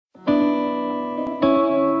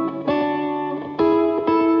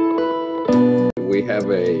have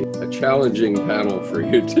a challenging panel for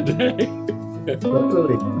you today.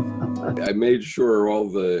 Totally. I made sure all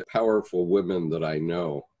the powerful women that I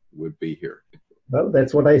know would be here. Well,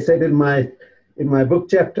 that's what I said in my book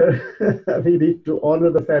chapter. We need to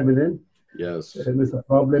honor the feminine. Yes. And it's a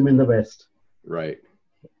problem in the West. Right.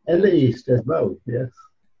 And the East as well, yes.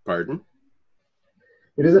 Pardon?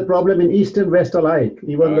 It is a problem in East and West alike.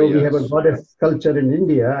 Even though we have a goddess culture in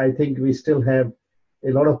India, I think we still have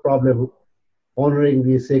a lot of problem honoring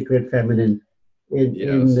the sacred feminine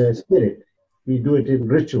in spirit. We do it in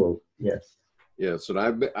ritual, yes. Yes, and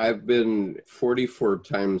I've been 44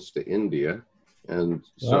 times to India, and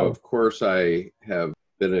so of course I have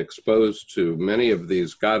been exposed to many of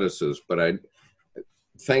these goddesses, but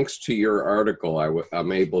thanks to your article,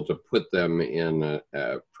 I'm able to put them in an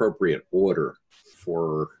appropriate order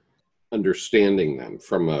for understanding them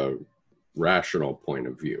from a rational point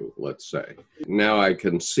of view, let's say. Now I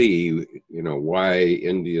can see, why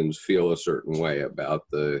Indians feel a certain way about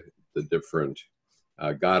the different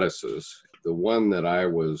goddesses. The one that I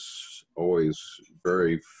was always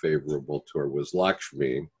very favorable toward was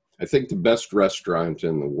Laxmi. I think the best restaurant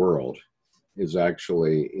in the world is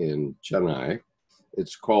actually in Chennai.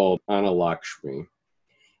 It's called Anna Laxmi.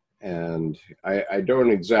 And I don't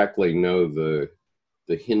exactly know the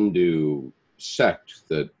Hindu sect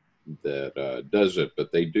that does it,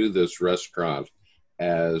 but they do this restaurant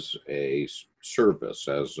as a service,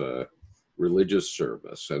 as a religious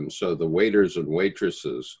service. And so the waiters and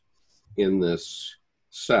waitresses in this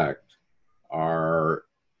sect are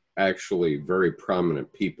actually very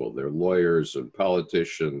prominent people. They're lawyers and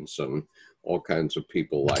politicians and all kinds of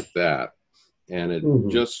people like that. And it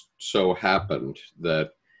just so happened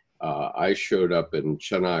that I showed up in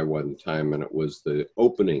Chennai one time, and it was the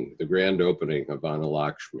grand opening of Anna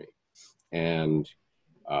Laxmi. And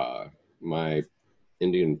my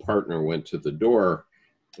Indian partner went to the door,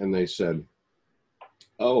 and they said,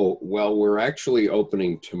 "Oh, well, we're actually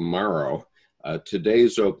opening tomorrow.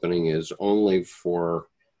 Today's opening is only for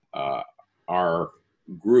our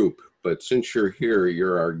group, but since you're here,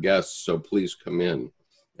 you're our guests, so please come in."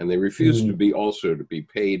 And they refused to be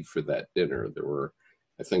paid for that dinner. There were,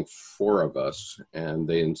 I think, 4 of us, and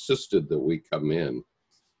they insisted that we come in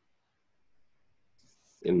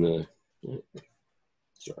the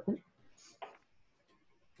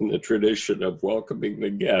tradition of welcoming the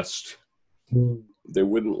guest. They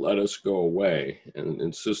wouldn't let us go away and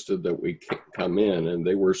insisted that we come in, and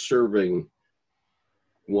they were serving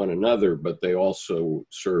one another, but they also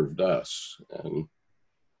served us. And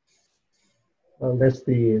well, that's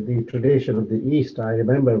the tradition of the East. I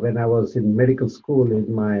remember when I was in medical school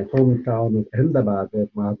in my hometown of Ahmedabad, where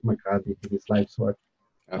Mahatma Gandhi did his life's work.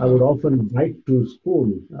 I would often bike to school,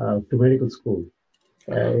 to medical school,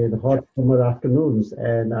 in hot summer afternoons,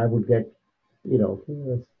 and I would get,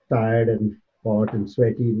 tired and hot and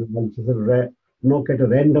sweaty, and knock at a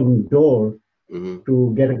random door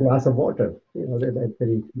to get a glass of water. That's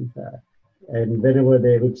very. And whenever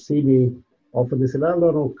they would see me, often they said,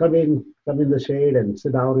 "No, come in the shade and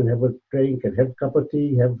sit down and have a drink and have a cup of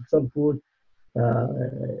tea, have some food."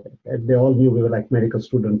 And they all knew we were like medical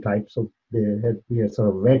student types, so we had sort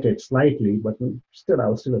of vetted slightly, but still, I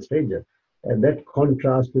was still a stranger. And that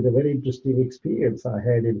contrast with a very interesting experience I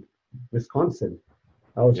had in Wisconsin.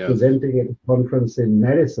 I was presenting at a conference in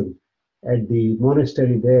Madison at the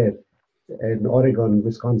monastery there in Oregon,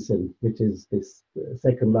 Wisconsin, which is this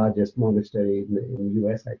second largest monastery in the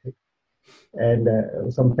US, I think. And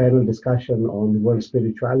some panel discussion on world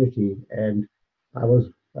spirituality. And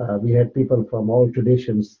we had people from all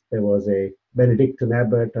traditions. There was a Benedictine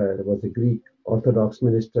abbot, there was a Greek Orthodox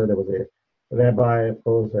minister, there was a rabbi, of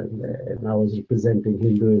course, and I was representing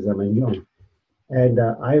Hinduism and Jung. And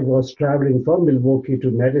I was traveling from Milwaukee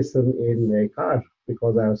to Madison in a car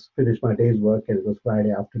because I was finished my day's work, and it was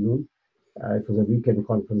Friday afternoon. It was a weekend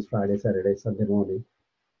conference, Friday, Saturday, Sunday morning.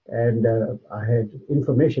 And I had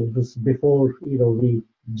information. It was before,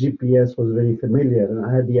 GPS was very familiar, and I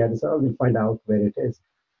had the answer. I'll find out where it is.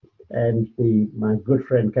 And my good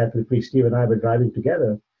friend, Catholic priest Steve, and I were driving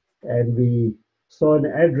together, and we saw an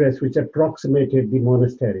address which approximated the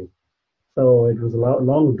monastery. So it was a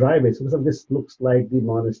long driveway. So this looks like the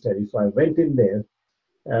monastery. So I went in there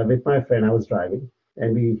with my friend. I was driving,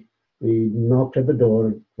 and we knocked at the door.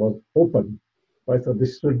 It was open. So I thought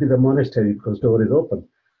this should be the monastery because the door is open.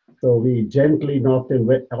 So we gently knocked and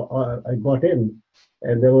I got in,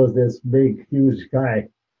 and there was this big, huge guy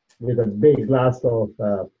with a big glass of,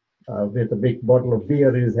 with a big bottle of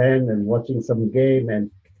beer in his hand and watching some game. And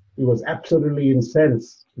he was absolutely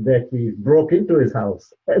incensed that we broke into his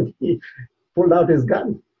house, and he pulled out his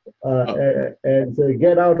gun Oh, and so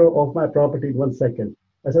get out of my property in 1 second.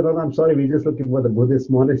 I said, oh, I'm sorry, we're just looking for the Buddhist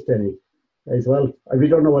monastery. I said, well, we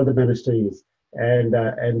don't know what the monastery is. And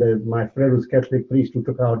my friend who's Catholic priest who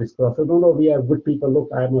took out his cross said, no, we are good people. Look,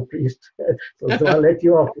 I'm a priest. so I'll let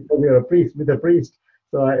you off because you're a priest with a priest.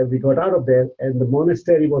 So we got out of there, and the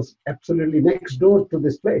monastery was absolutely next door to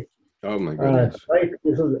this place. oh my goodness. Right,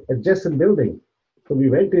 this was a adjacent building. So we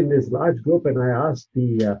went in this large group, and I asked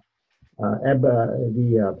the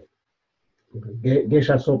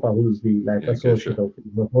Gesha Sopa, who's the associate of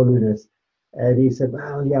the holiness, and he said,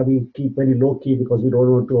 "Well, yeah, we keep very low key because we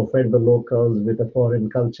don't want to offend the locals with the foreign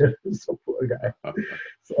culture." So poor guy.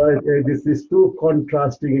 So these two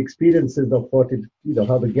contrasting experiences of what it,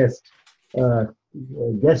 how the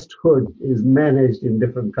guesthood is managed in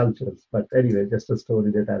different cultures. But anyway, just a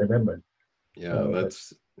story that I remember.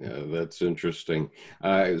 That's interesting.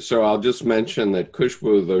 So I'll just mention that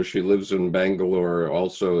Khushbu, though she lives in Bangalore,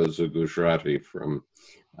 also is a Gujarati from,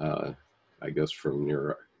 I guess, from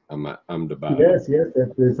near Ahmedabad. Yes,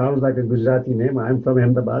 it sounds like a Gujarati name. I'm from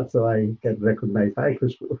Ahmedabad, so I can recognize. Hi,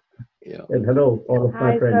 Khushbu. Yeah. And hello, all of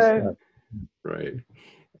my friends. Right.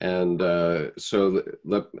 And so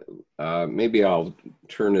maybe I'll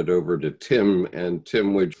turn it over to Tim, and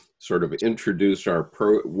Tim would sort of introduce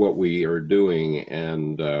what we are doing,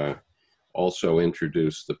 and also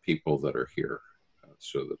introduce the people that are here,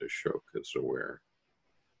 so that Ashok is aware.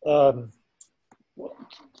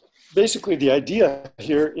 Basically, the idea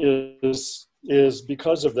here is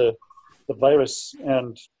because of the virus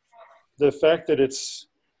and the fact that it's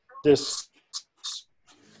this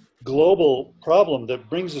global problem that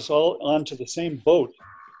brings us all onto the same boat.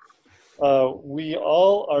 We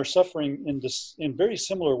all are suffering in very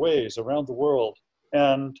similar ways around the world,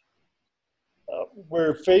 and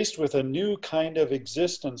we're faced with a new kind of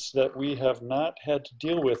existence that we have not had to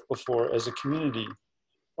deal with before as a community,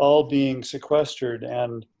 all being sequestered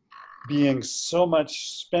and being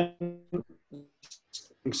spending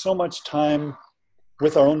so much time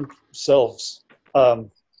with our own selves,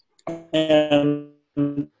 and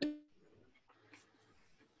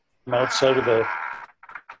outside of the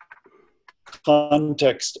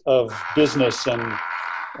context of business and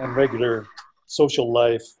regular social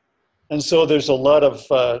life. And so there's a lot of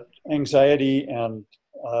anxiety and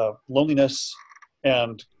loneliness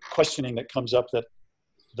and questioning that comes up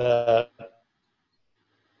that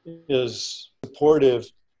is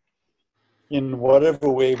supportive in whatever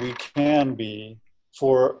way we can be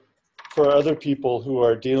for other people who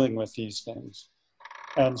are dealing with these things.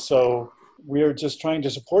 And so we're just trying to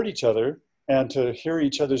support each other and to hear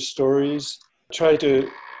each other's stories, try to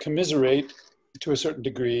commiserate to a certain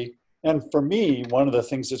degree. And for me, one of the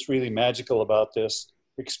things that's really magical about this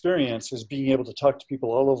experience is being able to talk to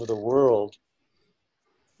people all over the world,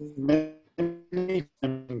 many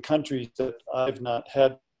in countries that I've not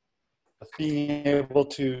had, being able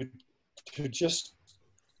to just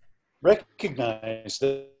recognize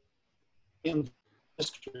that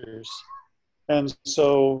investors. And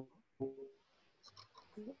so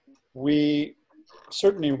we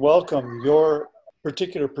certainly welcome your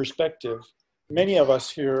particular perspective. Many of us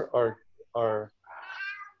here are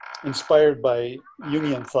inspired by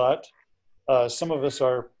Jungian thought. Some of us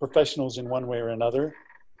are professionals in one way or another.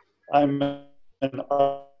 I'm an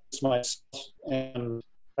artist myself, and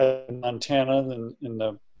in Montana, in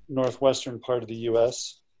the northwestern part of the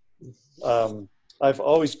US. I've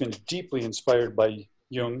always been deeply inspired by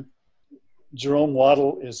Jung. Jerome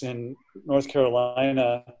Waddle is in North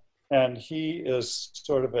Carolina, and he is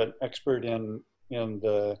sort of an expert in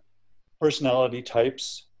the personality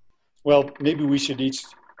types. Well, maybe we should each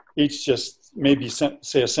just maybe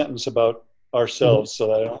say a sentence about ourselves, so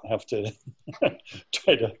that I don't have to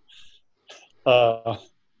try to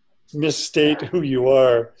misstate who you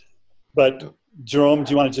are. But Jerome,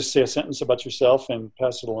 do you want to just say a sentence about yourself and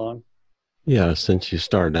pass it along? Yeah, since you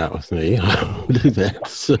started out with me, I'll do that.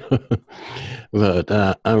 So, but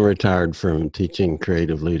I'm retired from teaching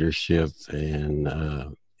creative leadership and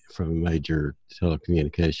from a major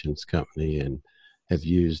telecommunications company, and have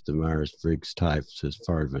used the Myers-Briggs types as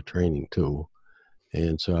part of a training tool.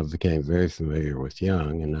 And so I became very familiar with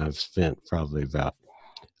Jung, and I've spent probably about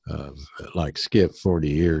like Skip 40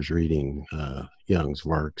 years reading Jung's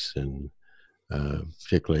works, and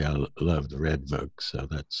particularly I love the Red Book, so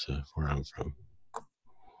that's where I'm from.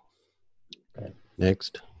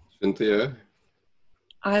 Next. Cynthia?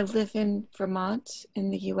 I live in Vermont in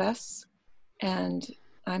the US, and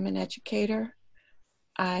I'm an educator.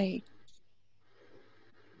 I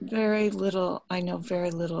know very little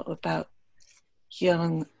about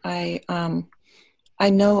Jung. I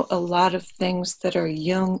know a lot of things that are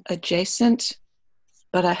Jung adjacent,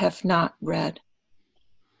 but I have not read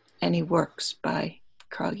any works by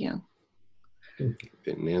Carl Jung.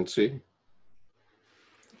 Nancy?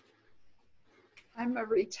 I'm a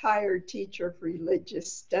retired teacher of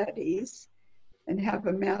religious studies and have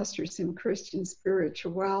a master's in Christian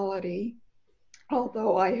spirituality,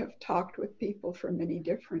 although I have talked with people from many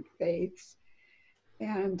different faiths.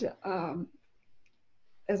 And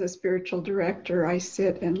as a spiritual director, I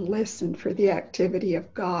sit and listen for the activity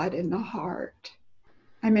of God in the heart.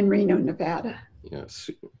 I'm in Reno, Nevada. Yes.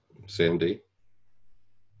 Sandy?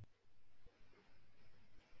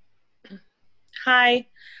 Hi,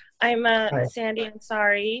 I'm Sandy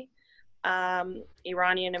Ansari,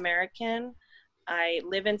 Iranian American. I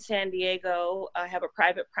live in San Diego. I have a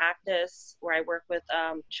private practice where I work with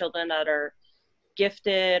children that are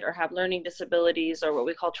gifted or have learning disabilities, or what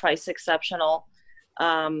we call twice exceptional.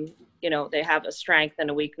 You know, they have a strength and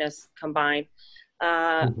a weakness combined.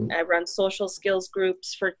 I run social skills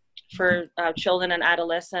groups for children and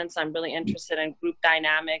adolescents. I'm really interested in group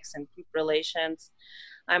dynamics and group relations.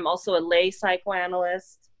 I'm also a lay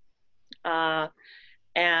psychoanalyst, and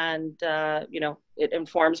you know, it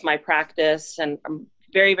informs my practice, and I'm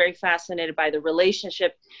very, very fascinated by the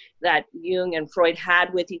relationship that Jung and Freud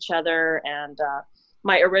had with each other. And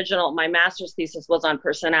my master's thesis was on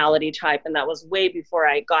personality type, and that was way before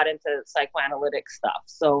I got into psychoanalytic stuff.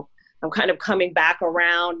 So I'm kind of coming back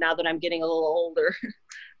around now that I'm getting a little older.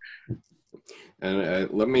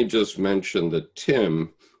 And let me just mention that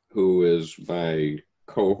Tim, who is my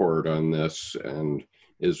cohort on this and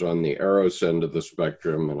is on the Eros end of the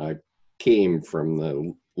spectrum, and I came from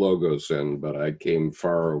the Logos end, but I came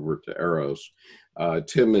far over to Eros.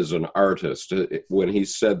 Tim is an artist. When he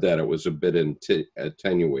said that, it was a bit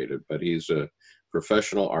attenuated, but he's a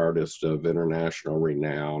professional artist of international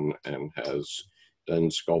renown and has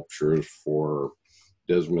done sculptures for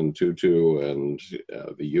Desmond Tutu and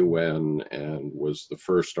the UN, and was the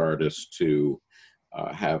first artist to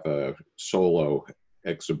have a solo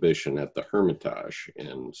exhibition at the Hermitage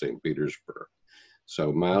in St. Petersburg.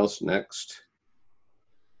 So Miles, next.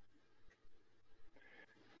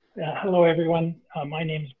 Hello, everyone. My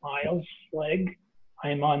name is Miles Flegg.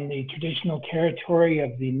 I'm on the traditional territory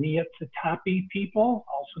of the Niitsitapi people,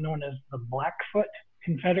 also known as the Blackfoot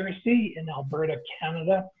Confederacy in Alberta,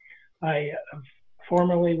 Canada. I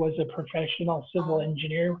formerly was a professional civil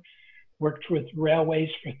engineer, worked with railways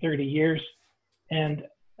for 30 years, and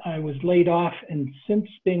I was laid off. And since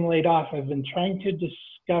being laid off, I've been trying to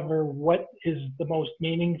discover what is the most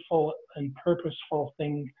meaningful and purposeful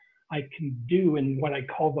thing I can do in what I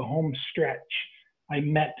call the home stretch. I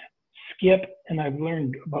met Skip and I've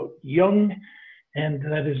learned about Jung, and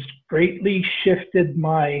that has greatly shifted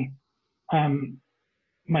my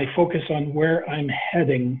my focus on where I'm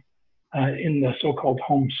heading in the so-called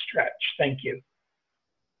home stretch. Thank you.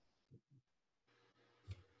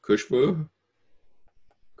 Khushbu?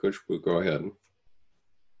 Khushbu, go ahead.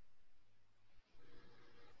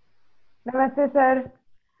 Namaste, sir.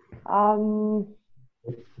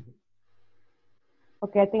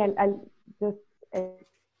 Okay, I think I'll just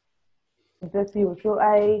address you. So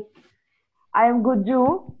I am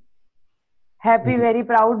Guju, happy, very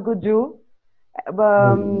proud Guju.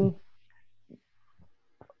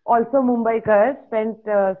 Also Mumbaikar, spent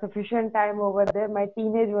sufficient time over there. My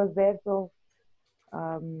teenage was there, so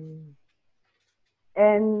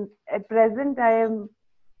and at present I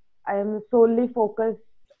am solely focused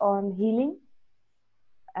on healing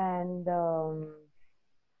and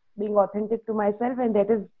being authentic to myself, and that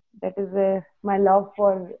is where my love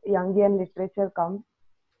for Jungian literature comes.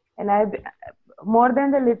 And more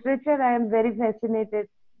than the literature, I am very fascinated,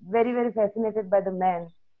 very, very fascinated by the man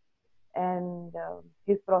and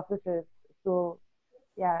his processes. So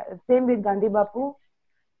yeah, same with Gandhi Bapu.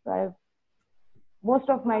 So most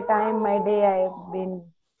of my time, my day, I've been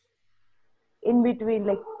in between,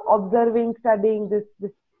 like observing, studying this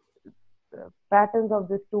patterns of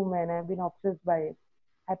these two men. I've been obsessed by it,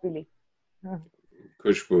 happily.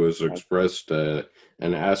 Khushbu has expressed an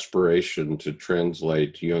aspiration to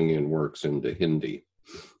translate Jungian works into Hindi.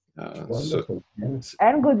 Wonderful. Yes.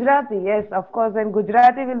 And Gujarati, yes, of course. And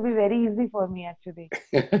Gujarati will be very easy for me, actually.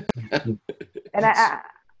 And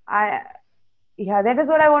yeah, that is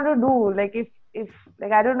what I want to do. Like if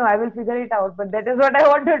like, I don't know, I will figure it out, but that is what I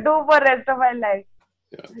want to do for the rest of my life.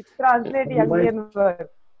 Yeah. Translate Jungian work.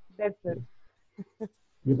 That's it.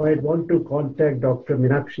 You might want to contact Dr.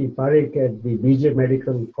 Manakshi Parehk at the Vijay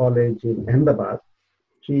Medical College in Ahmedabad.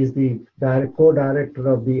 She is the co-director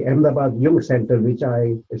of the Ahmedabad Jung Center, which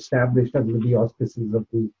I established under the auspices of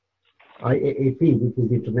the IAAP, which is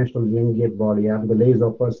the International Jungian body. I'm the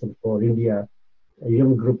liaison person for India,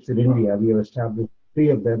 Jung groups in India. We have established three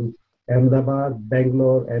of them, Ahmedabad,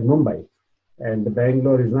 Bangalore, and Mumbai. And the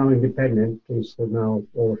Bangalore is now independent. It's now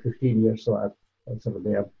over 15 years, so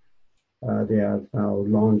they are now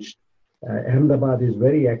launched. Ahmedabad is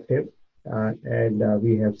very active, and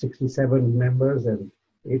we have 67 members, and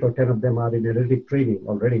 8 or 10 of them are in analytic training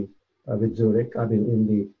already with Zurich. I mean, in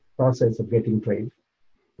the process of getting trained.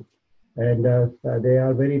 And they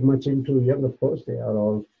are very much into young, of course. They are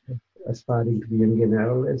all aspiring to be Jungian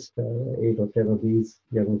analysts, 8 or 10 of these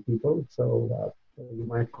young people. So you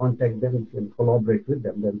might contact them and collaborate with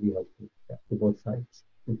them. They'll be helpful to both sides.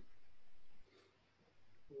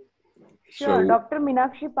 Sure. Dr.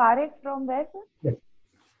 Manakshi Parehk from where, sir? Yes.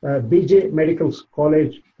 Vijay Medical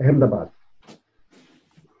College, Ahmedabad.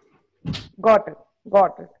 Got it.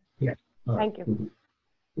 Got it. Yes. Thank you.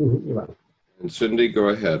 And Cindy, go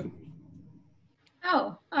ahead.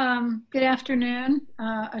 Oh, good afternoon,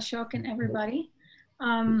 Ashok and everybody.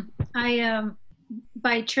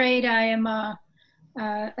 By trade, I am a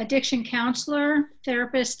addiction counselor,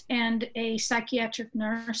 therapist, and a psychiatric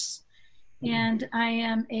nurse. And I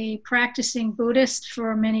am a practicing Buddhist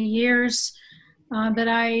for many years, but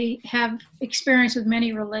I have experience with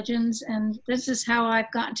many religions, and this is how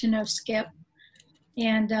I've gotten to know Skip.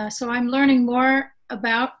 And so I'm learning more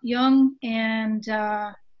about Jung, and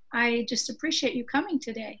I just appreciate you coming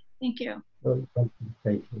today. Thank you.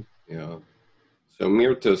 Thank you. Yeah. So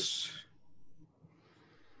Mirtas.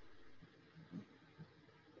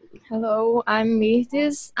 Hello, I'm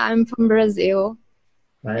Mirtas. I'm from Brazil.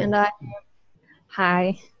 Hi. And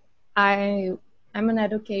I'm an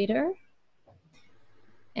educator.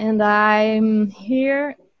 And I'm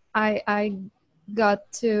here. I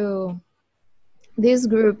got to this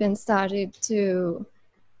group and started to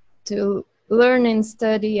learn and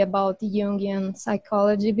study about Jungian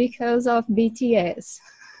psychology because of BTS.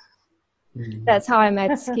 That's how I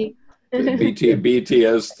met Skip.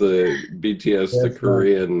 BTS, the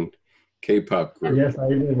Korean K-pop group. Yes, I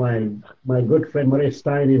know my good friend Murray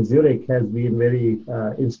Stein in Zurich has been very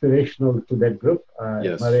inspirational to that group.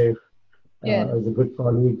 Yes. Murray is a good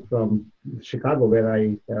colleague from Chicago, where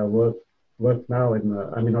I work now. And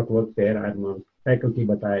I may not work there. I'm on faculty,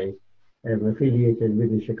 but I am affiliated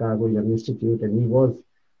with the Chicago Young Institute. And he was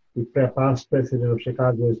the past president of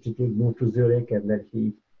Chicago Institute, moved to Zurich, and then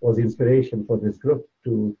he was inspiration for this group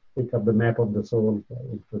to pick up the map of the soul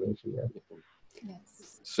information. Yeah.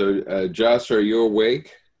 Yes. So, Joss, are you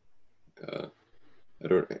awake? I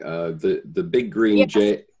don't. The big green yes.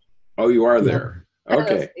 J. Oh, you are there.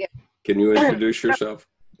 Okay. Yeah. Can you introduce yourself?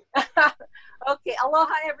 Okay.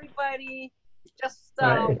 Aloha, everybody. Just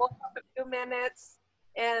woke up a few minutes,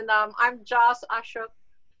 and I'm Joss Ashok,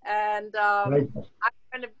 and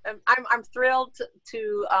I'm thrilled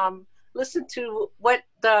to listen to what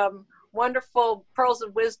the wonderful pearls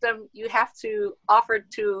of wisdom you have to offer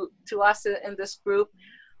to us in this group.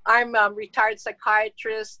 I'm a retired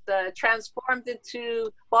psychiatrist, transformed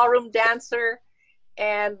into ballroom dancer,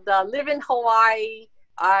 and live in Hawaii.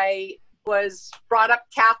 I was brought up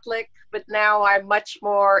Catholic, but now I'm much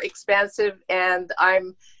more expansive, and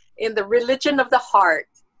I'm in the religion of the heart.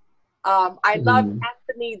 I love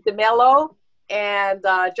Anthony DeMello and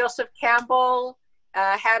Joseph Campbell.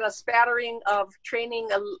 Had a spattering of training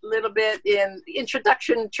a little bit in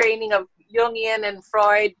introduction training of Jungian and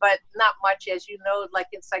Freud, but not much, as you know, like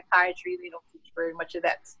in psychiatry, they don't teach very much of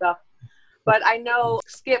that stuff. But I know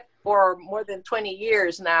Skip for more than 20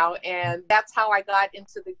 years now, and that's how I got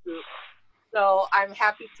into the group. So I'm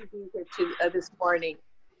happy to be here this morning.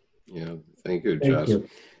 Yeah, thank you, Jess.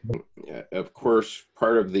 Yeah, of course,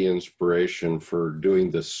 part of the inspiration for doing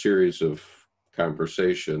this series of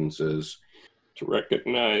conversations is to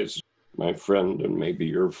recognize my friend and maybe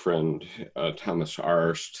your friend, Thomas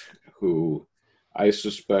Arst, who I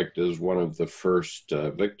suspect is one of the first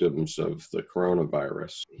victims of the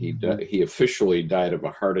coronavirus. He officially died of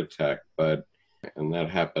a heart attack, and that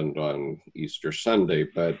happened on Easter Sunday,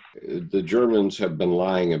 but the Germans have been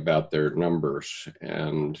lying about their numbers,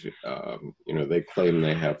 and they claim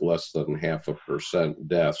they have less than 0.5%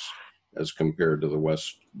 deaths as compared to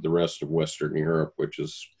the rest of Western Europe, which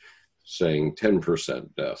is saying 10%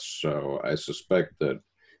 deaths. So I suspect that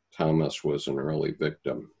Thomas was an early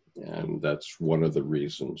victim. And that's one of the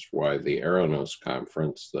reasons why the Aranos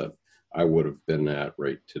conference that I would have been at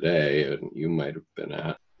right today, and you might have been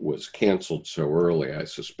at, was canceled so early. I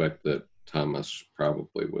suspect that Thomas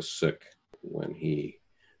probably was sick when he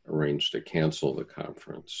arranged to cancel the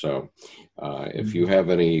conference. So if you have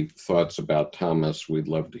any thoughts about Thomas, we'd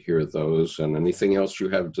love to hear those, and anything else you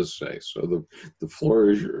have to say. So the floor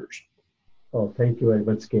is yours. Oh, thank you very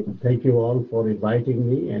much, Skip. Thank you all for inviting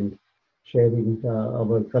me and sharing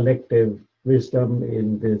our collective wisdom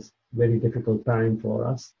in this very difficult time for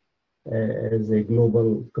us as a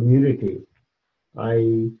global community.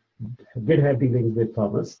 I did have dealings with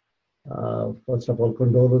Thomas. First of all,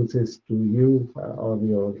 condolences to you on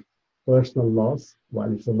your personal loss.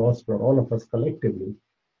 While it's a loss for all of us collectively,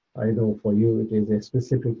 I know for you it is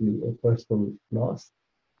specifically a personal loss.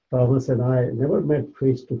 Thomas and I never met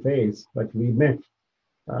face to face, but we met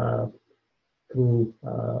through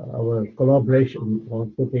our collaboration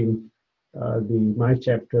on putting my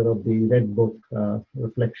chapter of the Red Book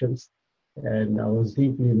Reflections. And I was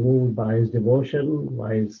deeply moved by his devotion,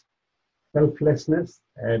 by his selflessness,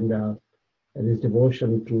 and his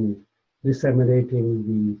devotion to disseminating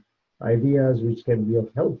the ideas which can be of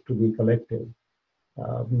help to the collective.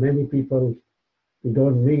 Many people we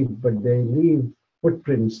don't meet, but they leave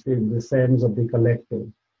footprints in the sands of the collective.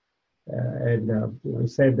 He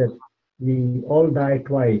said that we all die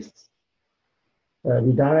twice.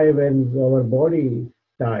 We die when our body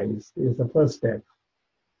dies, is the first step.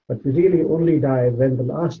 But we really only die when the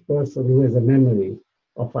last person who has a memory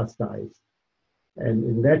of us dies. And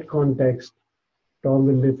in that context, Tom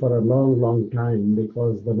will live for a long, long time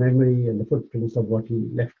because the memory and the footprints of what he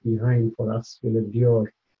left behind for us will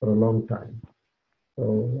endure for a long time.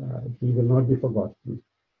 So he will not be forgotten.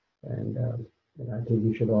 And I think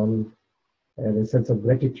we should all have a sense of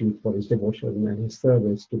gratitude for his devotion and his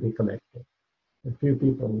service to the collective. A few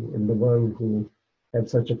people in the world who have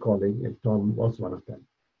such a calling, and Tom was one of them.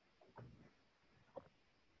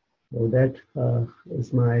 So that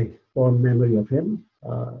is my fond memory of him.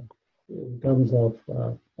 In terms of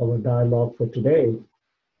our dialogue for today,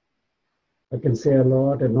 I can say a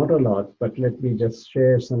lot and not a lot, but let me just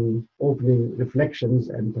share some opening reflections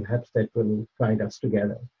and perhaps that will guide us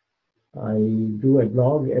together. I do a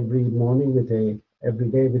blog every morning every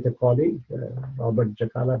day with a colleague, Robert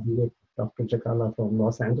Jacala, Dr. Jacala from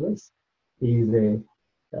Los Angeles. He's a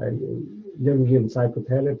Jungian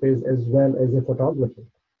psychotherapist as well as a photographer.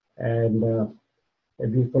 And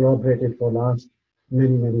we collaborated for last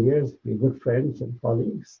many years. We're good friends and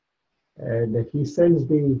colleagues. And he sends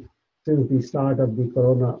me, since the start of the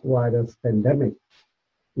coronavirus pandemic,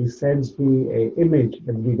 he sends me an image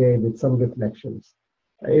every day with some reflections,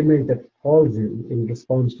 an image that calls him in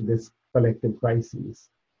response to this collective crisis.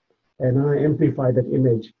 And I amplify that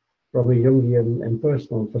image from a Jungian and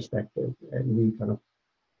personal perspective. And we kind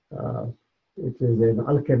of, it is an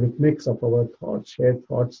alchemic mix of our thoughts, shared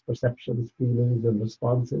thoughts, perceptions, feelings, and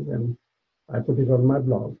responses. And I put it on my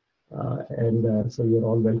blog. So you're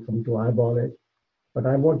all welcome to eyeball it. But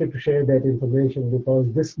I wanted to share that information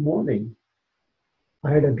because this morning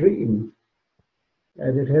I had a dream.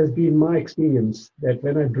 And it has been my experience that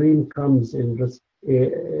when a dream comes in as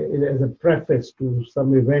a preface to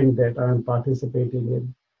some event that I'm participating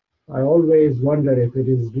in, I always wonder if it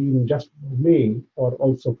is dream just for me or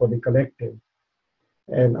also for the collective.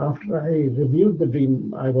 And after I reviewed the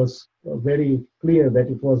dream, I was very clear that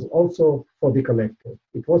it was also for the collective.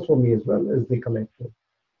 It was for me as well as the collective.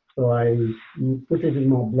 So I put it in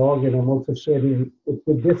my blog, and I'm also sharing it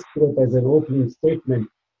with this group as an opening statement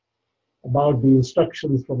about the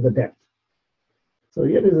instructions from the depth. So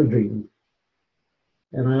here is a dream.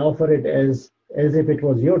 And I offer it as if it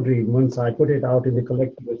was your dream. Once I put it out in the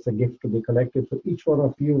collective, it's a gift to the collective. So each one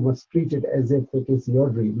of you must treat it as if it is your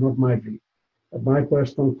dream, not my dream. My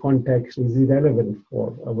personal context is irrelevant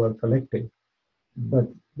for our collective, but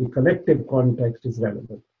the collective context is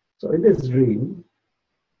relevant. So in this dream,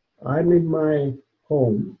 I'm in my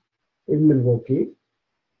home in Milwaukee,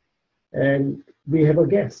 and we have a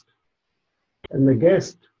guest. And the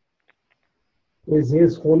guest is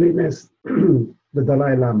His Holiness, the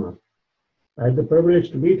Dalai Lama. I had the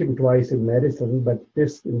privilege to meet him twice in Madison, but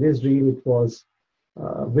in this dream, it was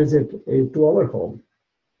a visit to our home.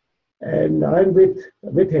 And I'm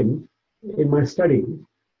with him in my study,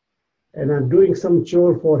 and I'm doing some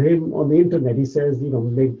chore for him on the internet. He says,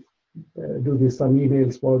 do some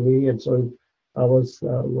emails for me, and so I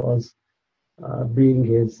was being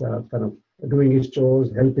his kind of doing his chores,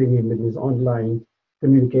 helping him with his online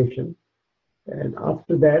communication. And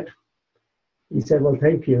after that, he said, well,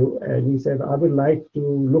 thank you. And he said, I would like to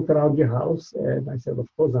look around your house. And I said, of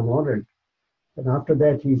course, I'm honored. And after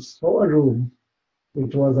that, he saw a room,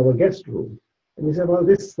 which was our guest room. And he said, well,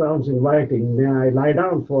 this sounds inviting. May I lie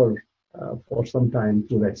down for some time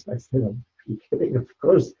to rest? I said, are you kidding? Of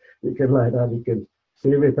course, you can lie down. You can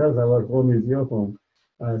stay with us. Our home is your home.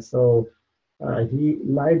 So he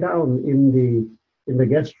lie down in the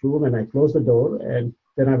guest room, and I closed the door. And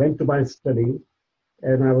then I went to my study,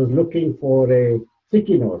 and I was looking for a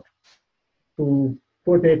sticky note to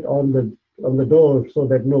put it on on the door so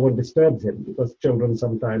that no one disturbs him, because children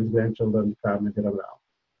sometimes, grandchildren come and they're around.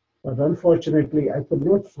 But unfortunately, I could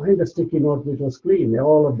not find a sticky note which was clean.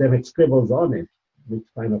 All of them had scribbles on it, which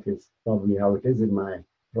kind of is probably how it is in my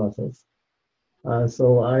process.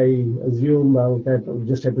 So I assume I'll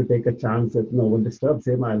just have to take a chance that no one disturbs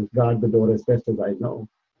him. I'll guard the door as best as I know.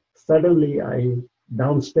 Suddenly,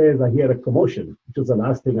 downstairs, I hear a commotion, which was the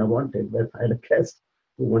last thing I wanted, but I had a guest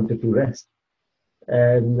who wanted to rest.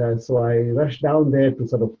 And so I rushed down there to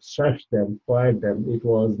sort of shush them, quiet them. It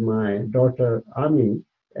was my daughter, Ami,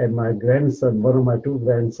 and my grandson, one of my two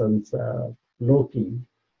grandsons, Loki,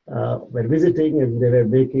 were visiting, and they were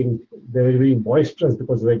being boisterous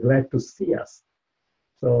because they were glad to see us.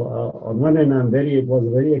 So on one hand, was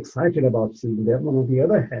very excited about seeing them. On the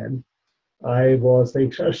other hand, I was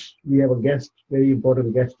saying, shush, we have a guest, very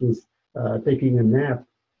important guest who's taking a nap.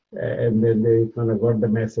 And then they kind of got the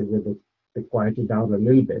message that they quieted down a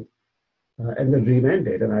little bit. And the dream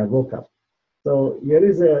ended, and I woke up. So here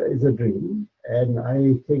is a dream. And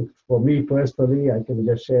I think for me personally, I can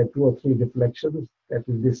just share 2 or 3 reflections that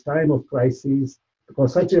in this time of crises,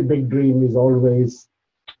 because such a big dream is always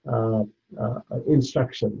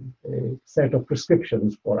instruction, a set of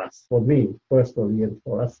prescriptions for us, for me personally, and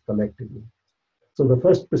for us collectively. So the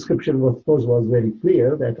first prescription, of course, was very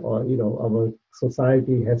clear that our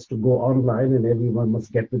society has to go online, and everyone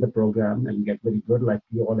must get with the program and get very good, like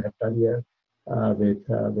you all have done here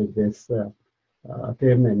with this.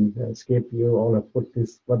 Tim and Skip, you all have put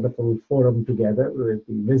this wonderful forum together with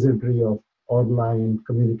the wizardry of online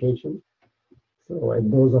communication. So,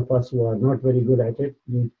 and those of us who are not very good at it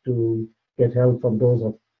need to get help from those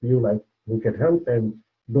of you who can help, and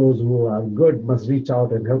those who are good must reach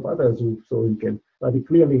out and help others so we can very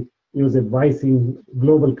clearly use advising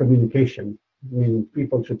global communication, meaning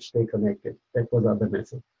people should stay connected. That was our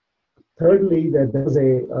message. Thirdly, that there was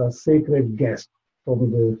a sacred guest from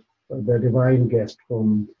the divine guest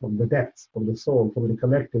from the depths, from the soul, from the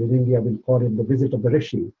collective. In India, we call it the visit of the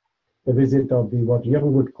Rishi, the visit of what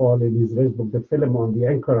Jung would call in his book, the Philemon, the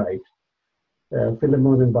anchorite.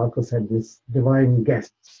 Philemon and Bacchus had these divine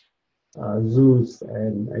guests, Zeus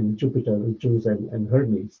and Jupiter, Zeus and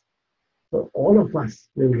Hermes. So all of us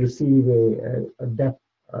will receive a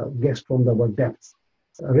guest from the word depths,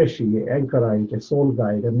 a Rishi, an anchorite, a soul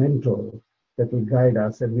guide, a mentor that will guide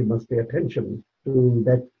us, and we must pay attention to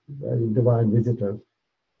that divine visitor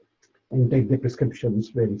and take the prescriptions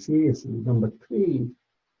very seriously. Number 3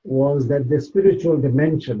 was that the spiritual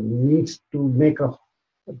dimension needs to make a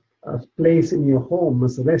place in your home,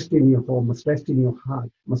 must rest in your home, must rest in your heart,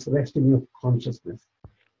 must rest in your consciousness.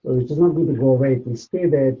 So it is not going to go away. It will stay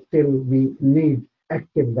there till we need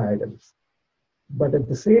active guidance. But at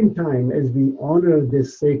the same time, as we honor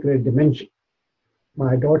this sacred dimension,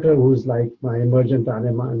 my daughter, who's like my emergent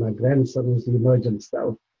anima, and my grandson, who's the emergent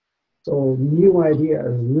self. So new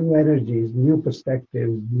ideas, new energies, new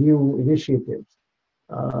perspectives, new initiatives,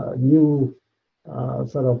 new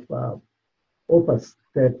opus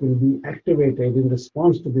that will be activated in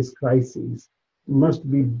response to this crisis must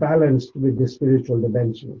be balanced with the spiritual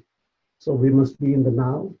dimension. So we must be in the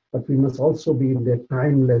now, but we must also be in the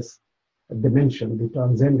timeless dimension, the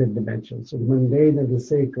transcendent dimension. So the mundane and the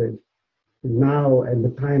sacred, the now and the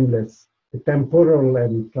timeless, the temporal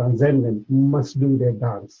and transcendent must do their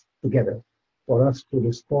dance together for us to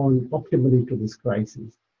respond optimally to this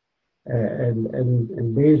crisis.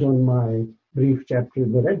 And based on my brief chapter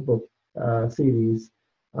in the Red Book series,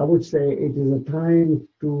 I would say it is a time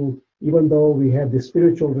to, even though we have the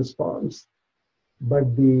spiritual response,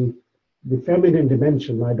 but the feminine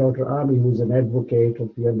dimension, my daughter Ami, who's an advocate of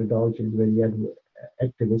the underdog, she's a very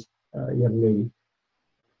activist young lady,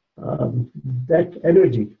 that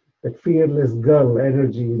energy, that fearless girl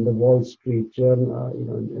energy in the Wall Street Journal,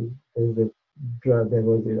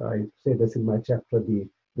 I say this in my chapter, the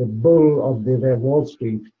bull of the Wall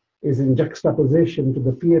Street is in juxtaposition to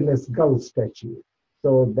the fearless gull statue.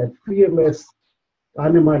 So that fearless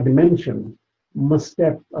anima dimension must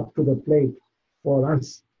step up to the plate for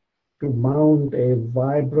us to mount a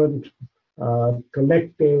vibrant,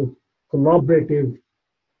 collective, collaborative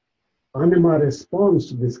anima response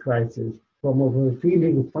to this crisis from our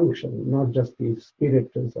feeling function, not just the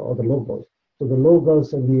spirits or the logos. So the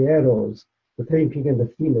logos and the arrows, the thinking and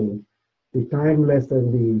the feeling, the timeless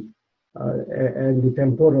and the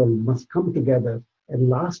temporal must come together. And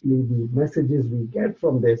lastly, the messages we get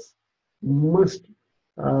from this must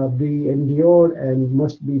be endured and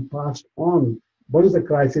must be passed on once the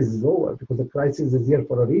crisis is over, because the crisis is here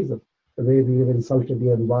for a reason. The way we have insulted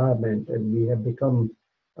the environment and we have become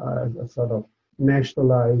sort of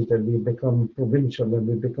nationalized, and we've become provincial, and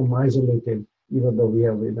we've become isolated even though we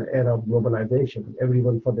have in an era of globalization,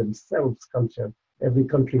 everyone for themselves culture, every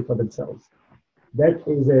country for themselves. That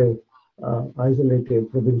is a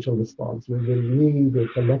isolated provincial response. We will need a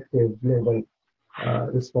collective global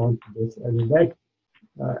response to this, and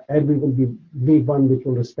we will be one which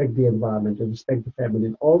will respect the environment and respect the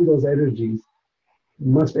feminine. All those energies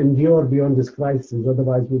must endure beyond this crisis,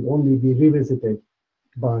 otherwise we'll only be revisited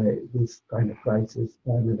by this kind of crisis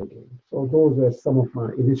time and again. So those were some of my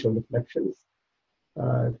initial reflections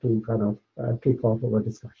to kind of kick off our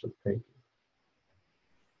discussion. Thank you.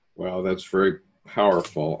 Well, that's very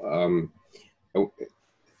powerful.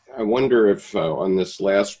 I wonder if on this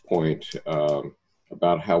last point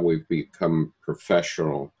about how we've become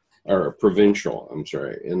provincial, I'm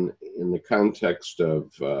sorry, in the context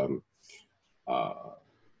of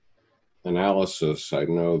analysis, I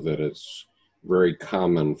know that it's very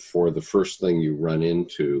common for the first thing you run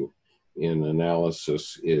into in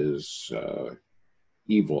analysis is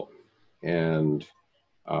evil. And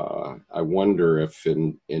I wonder if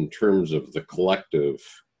in terms of the collective,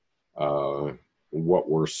 what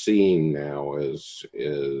we're seeing now is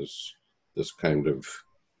this kind of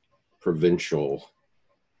provincial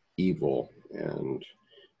evil, and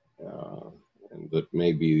that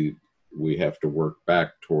maybe we have to work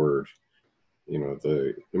back toward,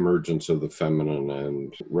 the emergence of the feminine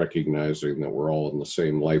and recognizing that we're all in the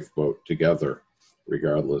same lifeboat together,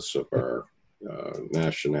 regardless of our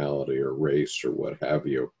nationality or race or what have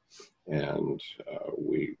you. And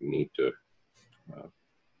we need to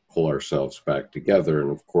pull ourselves back together.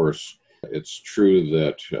 And of course, it's true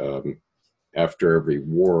that after every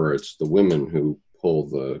war, it's the women who pull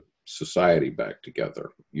the society back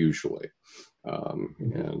together, usually.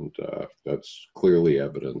 And that's clearly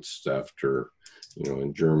evidenced after,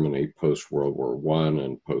 in Germany, post-World War I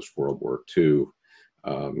and post-World War II.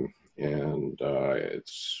 And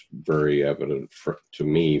it's very evident to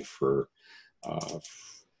me for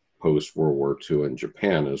post-World War II in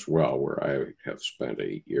Japan as well, where I have spent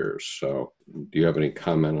 8 years. So do you have any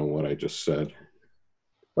comment on what I just said?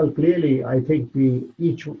 Well, clearly, I think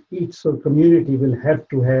each sort of community will have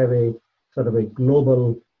to have a sort of a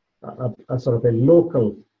global, a sort of a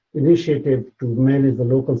local initiative to manage the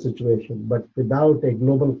local situation. But without a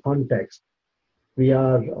global context, we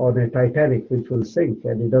are on a Titanic which will sink,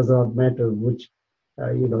 and it does not matter which,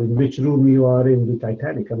 in which room you are in the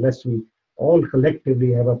Titanic, unless we all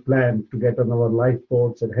collectively have a plan to get on our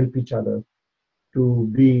lifeboats and help each other to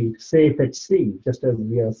be safe at sea, just as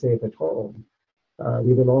we are safe at home.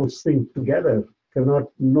 We will all sink together.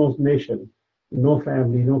 No nation, no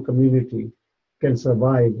family, no community can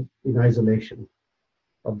survive in isolation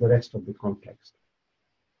of the rest of the context.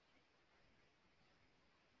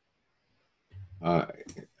 I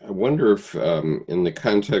wonder if, in the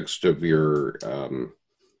context of your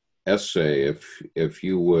essay, if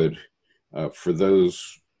you would, for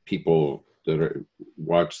those people that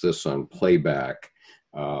watch this on playback,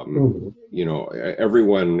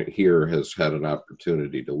 everyone here has had an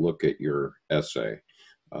opportunity to look at your essay,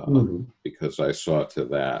 because I saw to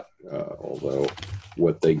that, although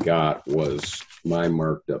what they got was my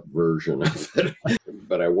marked up version of it.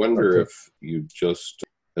 But I wonder if you just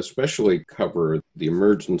especially cover the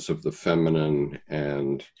emergence of the feminine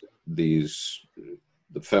and the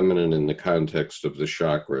feminine in the context of the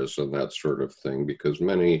chakras and that sort of thing, because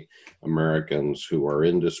many Americans who are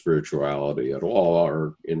into spirituality at all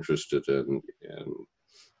are interested in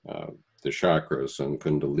the chakras and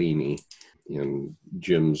Kundalini in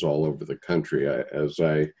gyms all over the country. As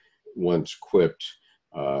I once quipped,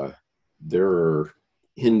 there are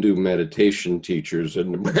Hindu meditation teachers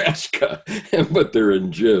in Nebraska, but they're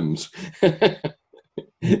in gyms.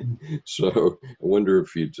 So I wonder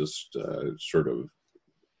if you just sort of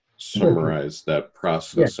summarize that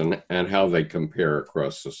process and how they compare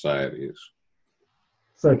across societies.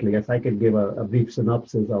 Certainly, yes, I can give a brief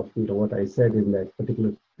synopsis of what I said in that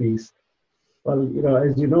particular piece. Well,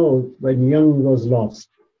 as you know, when Jung was lost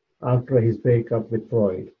after his breakup with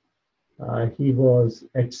Freud, he was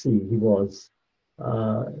at sea. He was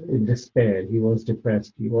in despair. He was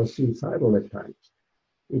depressed. He was suicidal at times.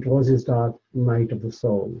 It was his dark night of the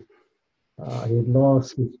soul. He had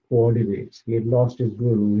lost his coordinates. He had lost his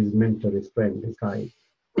guru, his mentor, his friend, his guide.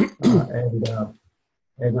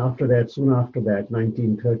 And after that, soon after that,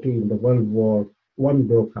 1913, the World War I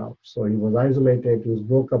broke out. So he was isolated. He was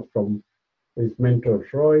broke up from his mentor,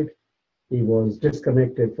 Freud. He was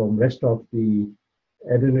disconnected from rest of the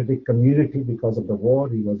analytic community because of the war.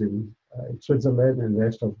 He was in Switzerland, and the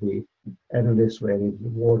rest of the analysts were in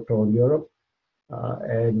war-torn Europe.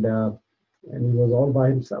 And he was all by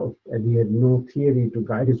himself, and he had no theory to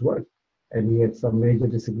guide his work. and he had some major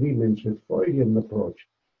disagreements with Freudian approach.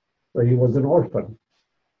 So he was an orphan.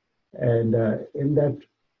 And in that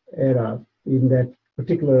era, in that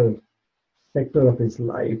particular sector of his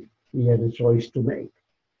life, he had a choice to make,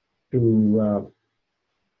 to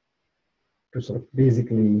sort of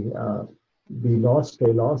basically be lost,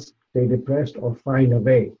 stay depressed, or find a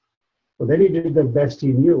way. So then he did the best he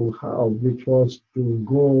knew how, which was to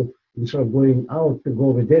go, instead of going out, to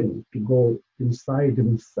go within, to go inside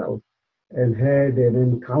himself, and had an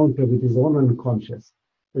encounter with his own unconscious.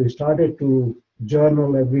 So he started to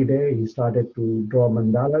journal every day, he started to draw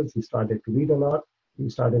mandalas, he started to read a lot, he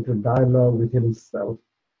started to dialogue with himself.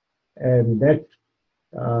 And that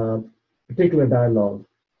particular dialogue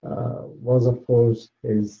was, of course,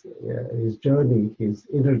 his journey, his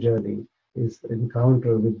inner journey, his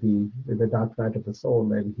encounter with the dark night of the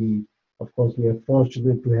soul. And he, of course, we are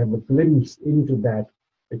fortunate to have a glimpse into that,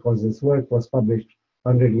 because his work was published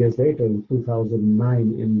 100 years later in 2009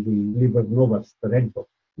 in the Liber Novus, the Red Book,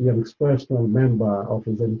 Jung's personal memoir of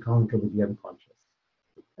his encounter with the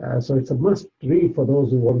unconscious. So it's a must read for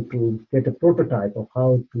those who want to get a prototype of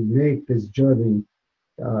how to make this journey,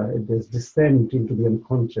 this descent into the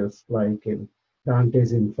unconscious, like in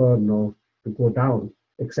Dante's Inferno, to go down,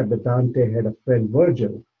 except that Dante had a friend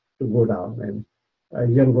Virgil to go down,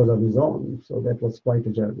 and Jung was on his own, so that was quite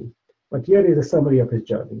a journey. But here is a summary of his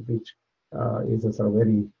journey, which is a sort of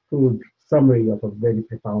very crude summary of a very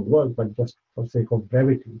profound work, but just for sake of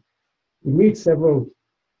brevity. He meets several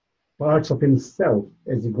parts of himself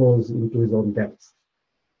as he goes into his own depths.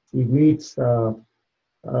 He meets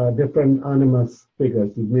different animus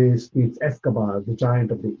figures. He meets Escobar, the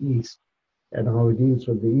giant of the East, and how he deals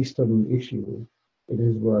with the Eastern issue in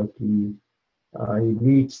his work. He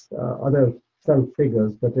meets other self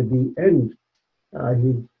figures, but at the end,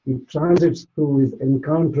 he transits through his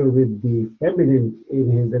encounter with the feminine in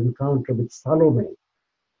his encounter with Salome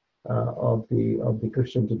of the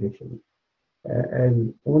Christian tradition.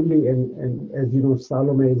 And as you know,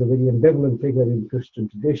 Salome is a very ambivalent figure in Christian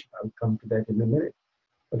tradition. I'll come to that in a minute.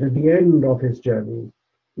 But at the end of his journey,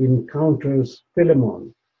 he encounters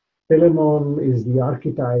Philemon. Philemon is the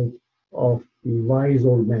archetype of the wise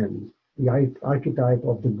old man, the archetype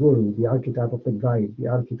of the guru, the archetype of the guide, the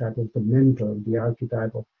archetype of the mentor, the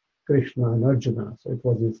archetype of Krishna and Arjuna. So it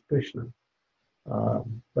was his Krishna,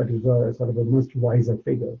 but he's a sort of a much wiser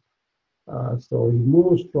figure. So he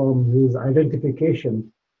moves from his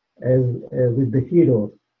identification with the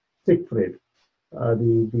hero, Siegfried,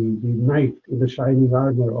 the knight in the shining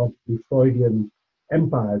armor of the Freudian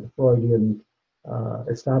empire, the Freudian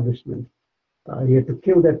establishment. He had to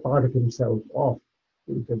kill that part of himself off,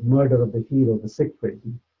 the murder of the hero, the Siegfried,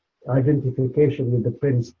 the identification with the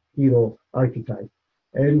prince hero archetype,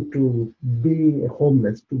 and to be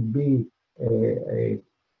homeless, to be a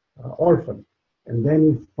orphan. And then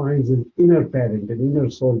he finds an inner parent, an inner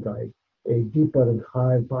soul guide, a deeper and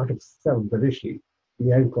higher part of self, the Rishi,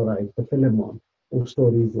 the anchorite, the Philemon, whose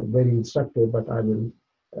story is very instructive, but I will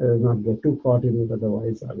not get too caught in it,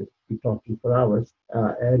 otherwise I will be talking for hours.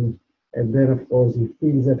 And then, of course, he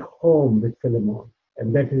feels at home with Philemon,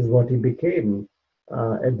 and that is what he became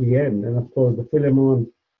at the end. And of course, the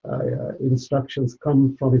Philemon instructions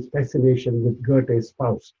come from his fascination with Goethe's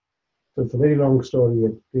Faust. So it's a very long story,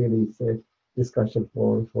 and really it's a discussion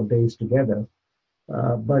for days together.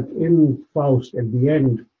 But in Faust, at the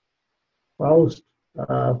end, Faust,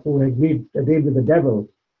 who agreed a deal with the devil,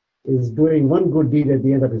 is doing one good deed at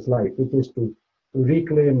the end of his life, which is to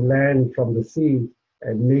reclaim land from the sea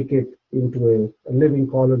and make it into a living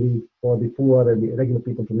colony for the poor and the regular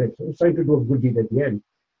people to live. So he's trying to do a good deed at the end.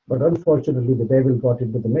 But unfortunately, the devil got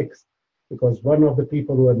into the mix, because one of the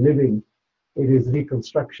people who are living in his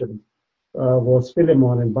reconstruction was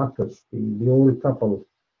Philemon and Bacchus, the old couple.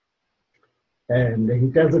 And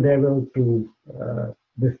he tells the devil to,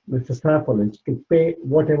 Mephistopheles, to pay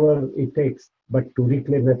whatever it takes, but to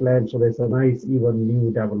reclaim that land so there's a nice, even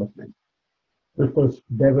new development. And of course,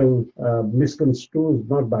 devil misconstrues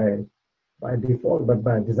not by default, but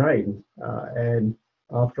by design. And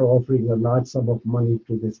after offering a large sum of money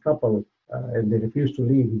to this couple, and they refuse to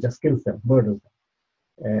leave, he just kills them, murders them.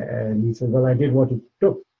 And he says, well, I did what it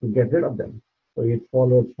took to get rid of them. So he had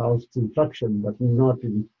followed Faust's instruction, but not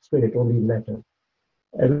in spirit, only in letter.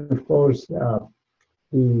 And of course,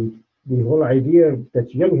 the whole idea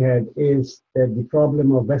that Jung had is that the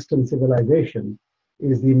problem of Western civilization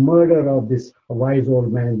is the murder of this wise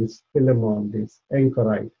old man, this Philemon, this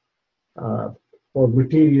anchorite, for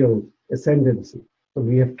material ascendancy. So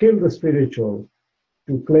we have killed the spiritual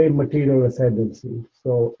to claim material ascendancy.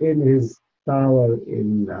 So in his tower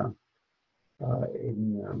in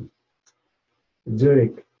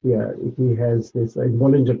Zurich, here, he has this, in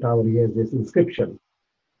Bollinger Tower, he has this inscription,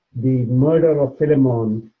 the murder of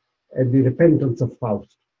Philemon and the repentance of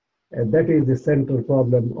Faust. And that is the central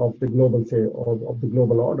problem of the global, of the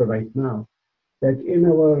global order right now, that in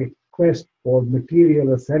our quest for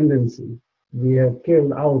material ascendancy, we have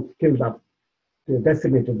killed up,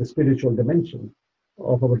 decimated the spiritual dimension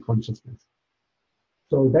of our consciousness.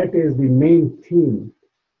 So that is the main theme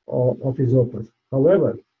of his opus.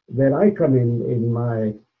 However, where I come in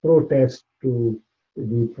my protest to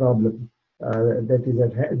the problem that is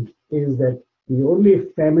at hand is that the only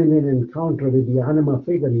feminine encounter with the anima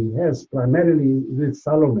figure he has primarily with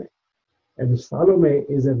Salome. And Salome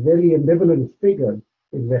is a very ambivalent figure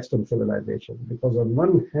in Western civilization, because on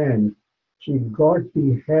one hand, she got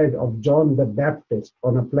the head of John the Baptist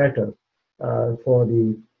on a platter for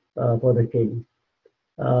the king.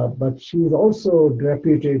 But she is also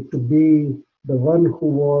reputed to be the one who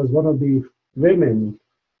was one of the women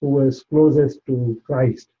who was closest to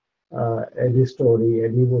Christ in his story,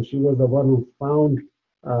 and she was the one who found,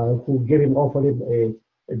 who offered him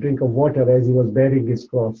a drink of water as he was bearing his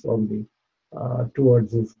cross on the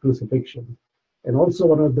towards his crucifixion, and also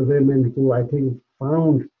one of the women who I think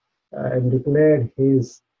found and declared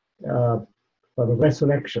his sort of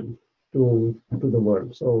resurrection to the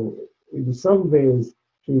world. So in some ways,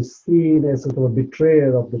 she's seen as sort of a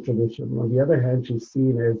betrayer of the tradition. On the other hand, she's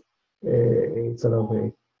seen as a sort of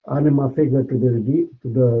a anima figure to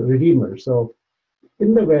the Redeemer. So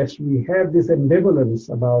in the West, we have this ambivalence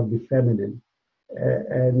about the feminine,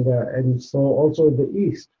 and so also in the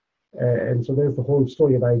East. And so there's the whole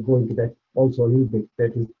story, and I go into that also a little bit.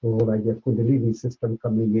 That is the whole idea of Kundalini system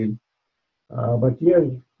coming in. But here,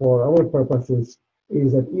 for our purposes,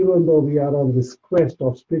 is that even though we are on this quest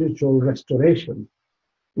of spiritual restoration,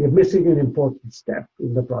 we are missing an important step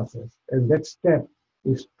in the process. And that step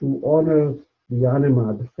is to honor the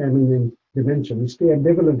anima, the feminine dimension. We stay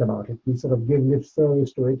ambivalent about it. We sort of give lip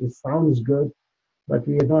service to it. It sounds good, but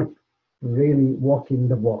we are not really walking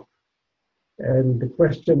the walk. And the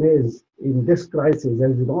question is, in this crisis,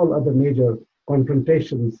 as in all other major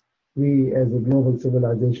confrontations we as a global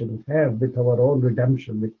civilization have with our own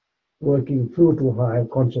redemption, with working through to higher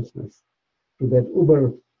consciousness, to that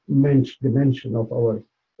Ubermensch dimension of our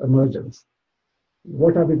emergence.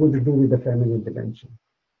 What are we going to do with the feminine dimension?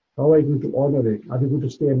 How are we going to honor it? Are we going to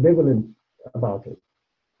stay ambivalent about it?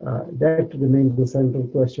 That remains the central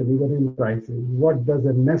question, even in crisis. What does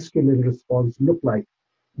a masculine response look like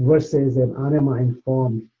versus an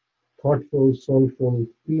anima-informed, thoughtful, soulful,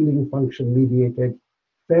 feeling function-mediated,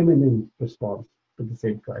 feminine response to the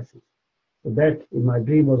same crisis? So that, in my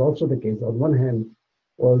dream, was also the case. On one hand,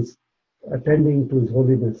 was attending to His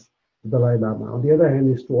Holiness Dalai Lama. On the other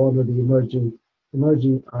hand, is to honor the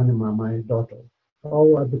emerging anima, my daughter.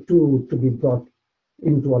 How are the two to be brought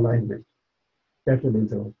into alignment? That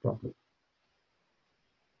remains our problem.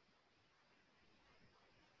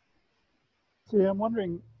 See, I'm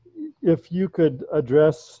wondering if you could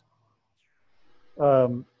address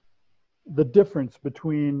the difference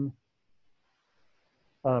between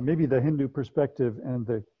maybe the Hindu perspective and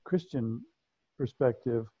the Christian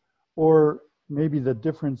perspective, or maybe the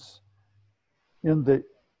difference in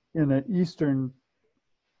an Eastern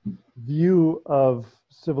view of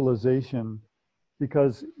civilization,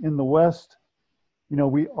 because in the West, you know,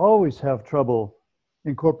 we always have trouble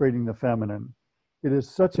incorporating the feminine. It is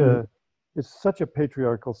such a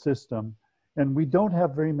patriarchal system, and we don't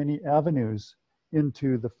have very many avenues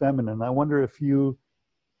into the feminine. I wonder if you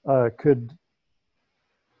could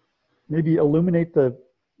maybe illuminate the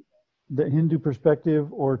Hindu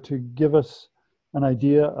perspective, or to give us an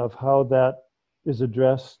idea of how that is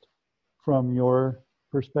addressed from your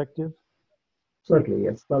perspective. Certainly,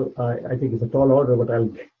 yes. Well, I think it's a tall order, but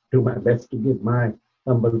I'll do my best to give my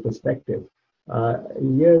humble perspective.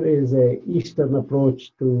 Here is an Eastern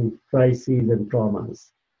approach to crises and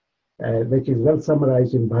traumas, which is well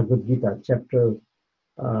summarized in Bhagavad Gita, chapter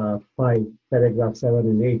 5, paragraph 7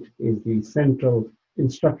 and 8 is the central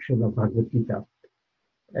instruction of Bhagavad Gita.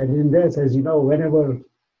 And in this, as you know, whenever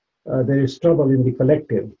there is trouble in the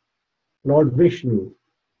collective, Lord Vishnu,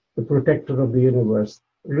 the protector of the universe,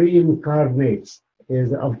 reincarnates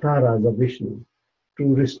as avatars of Vishnu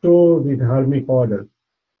to restore the dharmic order.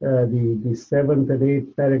 The 7th and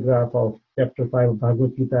 8th paragraph of chapter 5 of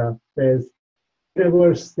Bhagavad Gita says,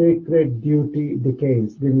 whenever sacred duty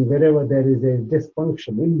decays, meaning wherever there is a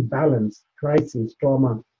dysfunction, imbalance, crisis,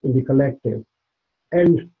 trauma in the collective,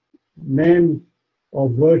 and men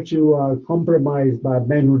of virtue are compromised by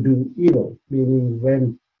men who do evil, meaning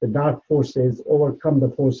when the dark forces overcome the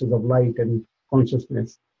forces of light and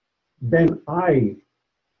consciousness, then I,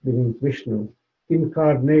 meaning Vishnu,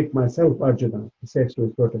 incarnate myself, Arjuna, he says to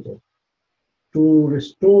his protege, to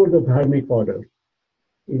restore the dharmic order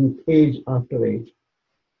in age after age.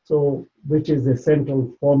 So, which is the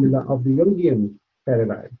central formula of the Jungian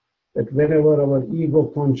paradigm, that whenever our ego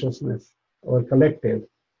consciousness, our collective,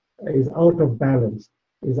 is out of balance,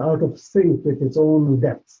 is out of sync with its own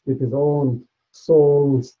depths, with its own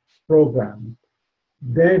soul's program,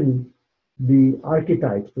 then the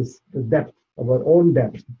archetypes, the depth of our own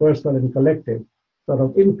depth, personal and collective, sort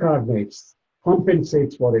of incarnates,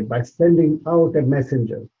 compensates for it by sending out a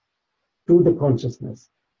messenger to the consciousness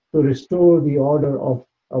to restore the order of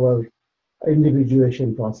our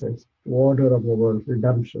individuation process, the order of our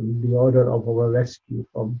redemption, the order of our rescue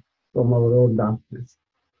from our own darkness.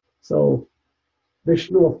 So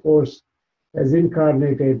Vishnu, of course, has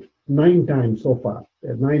incarnated 9 times so far.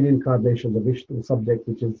 There are 9 incarnations of Vishnu, subject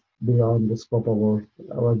which is beyond the scope of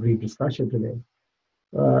our brief discussion today.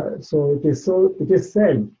 So it is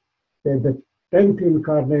said that the 10th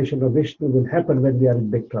incarnation of Vishnu will happen when we are in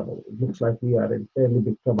big trouble. It looks like we are in fairly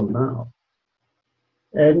big trouble now.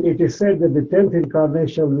 And it is said that the 10th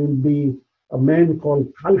incarnation will be a man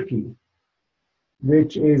called Kalki,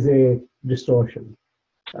 which is a distortion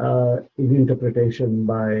in interpretation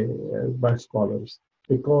by scholars.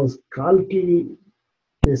 Because Kalki,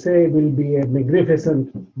 they say, will be a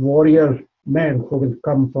magnificent warrior man who will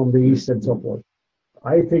come from the east and so forth.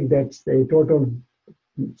 I think that's a total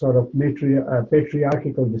sort of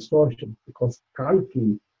patriarchal distortion, because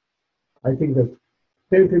Kalki, I think the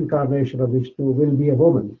 10th incarnation of Vishnu will be a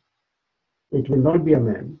woman. It will not be a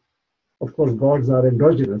man. Of course, gods are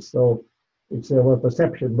androgynous, so it's our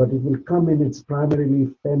perception, but it will come in its primarily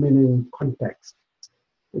feminine context.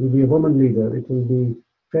 It will be a woman leader. It will be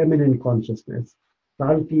feminine consciousness.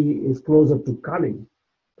 Kalki is closer to Kali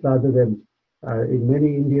rather than, in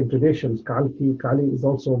many Indian traditions, Kali is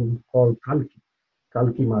also called Kalki.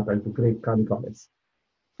 Kalki Mata is the great Kali goddess.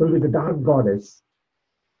 So with the dark goddess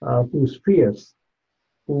who's fierce,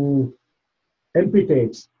 who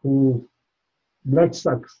amputates, who blood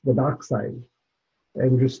sucks the dark side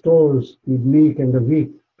and restores the meek and the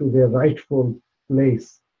weak to their rightful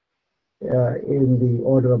place in the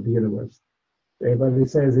order of the universe. But it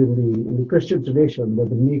says in the Christian tradition that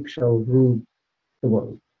the meek shall rule the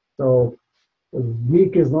world. So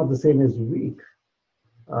meek is not the same as weak,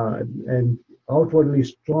 and outwardly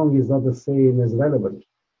strong is not the same as relevant.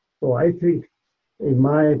 So I think in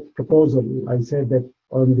my proposal, I said that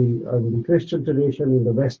on the Christian tradition, in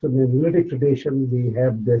the Western analytic tradition, we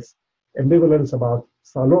have this ambivalence about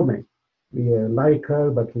Salome. We like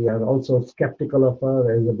her, but we are also skeptical of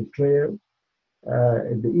her as a betrayer.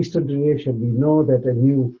 In the Eastern tradition, we know that a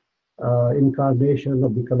new incarnation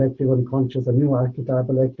of the collective unconscious, a new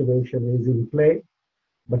archetypal activation is in play,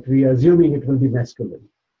 but we are assuming it will be masculine.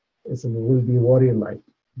 It will be warrior-like.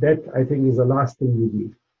 That, I think, is the last thing we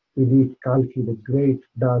need. We need Kalki, the great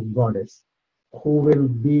dark goddess, who will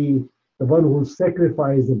be the one who will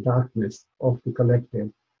sacrifice the darkness of the collective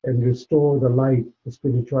and restore the light, the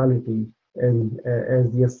spirituality, and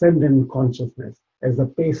as the ascendant consciousness, as a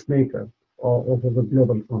pacemaker of the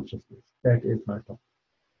global consciousness. That is my thought.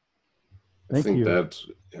 I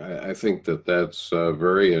think that's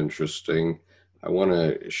very interesting. I want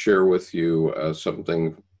to share with you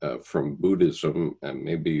something from Buddhism, and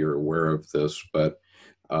maybe you're aware of this, but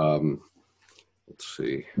let's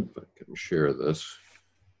see if I can share this.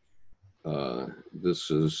 This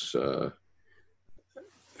is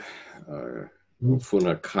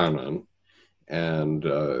Funakanan, and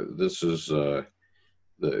this is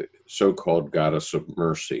the so-called goddess of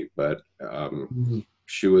mercy, but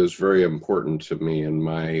she was very important to me in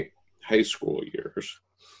my high school years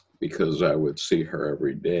because I would see her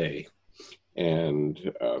every day, and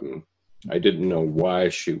I didn't know why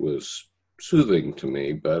she was soothing to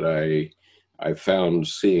me, but I found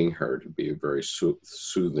seeing her to be a very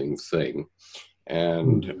soothing thing.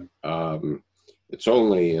 And it's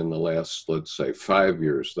only in the last, let's say, 5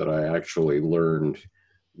 years that I actually learned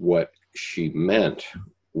what she meant.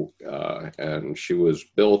 And she was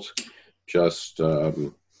built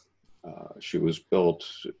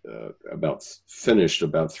finished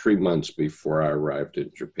about 3 months before I arrived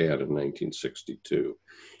in Japan in 1962.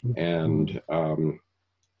 And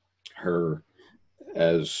her,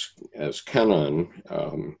 as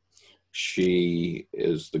Kanan, she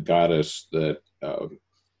is the goddess that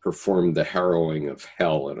performed the harrowing of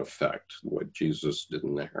hell, in effect, what Jesus did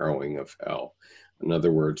in the harrowing of hell. In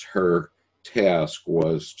other words, her task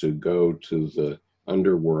was to go to the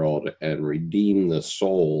underworld and redeem the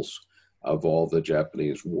souls of all the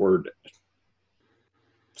Japanese war dead.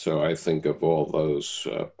 So I think of all those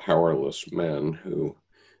powerless men who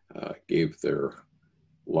gave their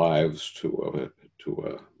lives to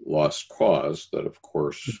a lost cause that, of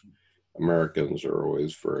course, Americans are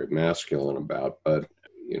always very masculine about. But,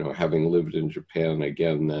 you know, having lived in Japan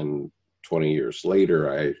again, then 20 years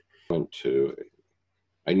later, I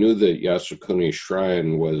knew that Yasukuni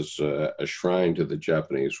Shrine was a shrine to the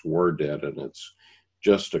Japanese war dead, and it's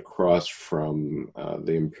just across from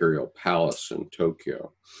the Imperial Palace in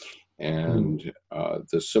Tokyo. And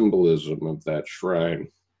the symbolism of that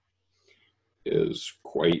shrine is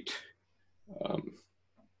quite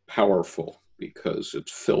powerful because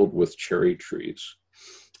it's filled with cherry trees.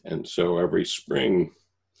 And so every spring,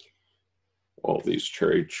 all these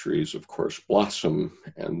cherry trees, of course, blossom,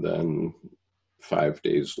 and then 5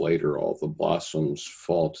 days later, all the blossoms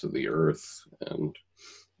fall to the earth. And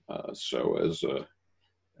so as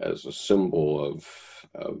a symbol of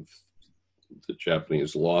the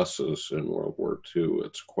Japanese losses in World War II,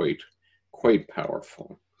 it's quite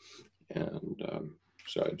powerful. And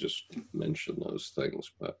so I just mentioned those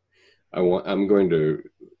things, but I'm going to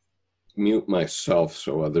mute myself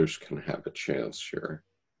so others can have a chance here.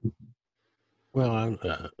 Well,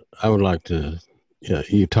 I would like to,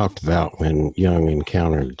 you talked about when Jung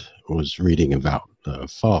was reading about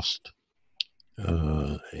Faust,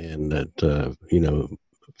 and that, you know,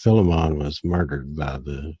 Philemon was murdered by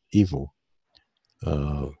the evil.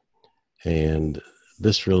 And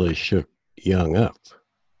this really shook Jung up.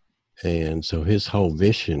 And so his whole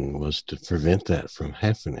vision was to prevent that from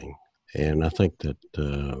happening. And I think that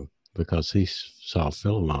because he saw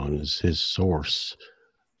Philemon as his source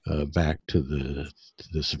back to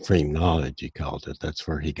the supreme knowledge, he called it. That's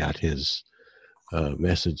where he got his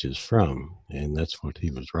messages from, and that's what he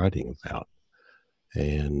was writing about.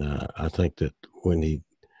 And I think that when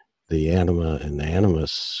the anima and the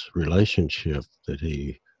animus relationship that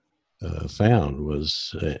he found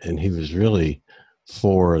was, and he was really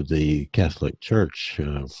for the Catholic Church,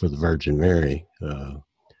 for the Virgin Mary,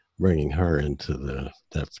 bringing her into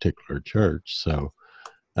that particular church. So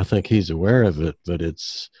I think he's aware of it, but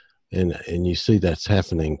it's, and you see that's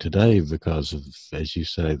happening today because of, as you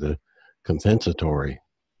say, the compensatory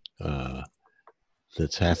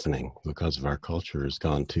that's happening because of our culture has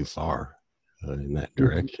gone too far in that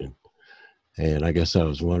direction. And I guess I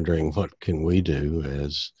was wondering, what can we do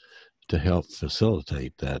as to help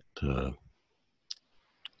facilitate that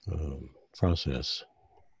process?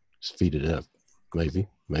 Speed it up, maybe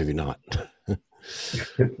not.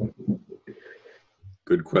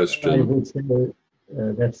 Good question. I would say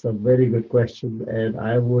that's a very good question. And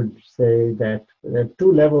I would say that there are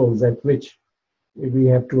two levels at which we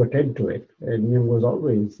have to attend to it. And Jung was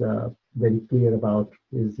always very clear about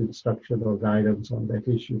his instruction or guidance on that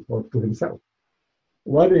issue to himself.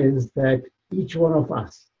 One is that each one of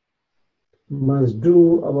us must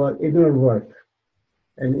do our inner work.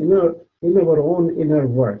 And in our own inner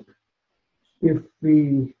work, if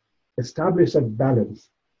we establish a balance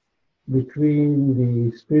between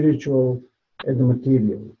the spiritual and the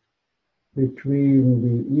material, between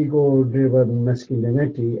the ego-driven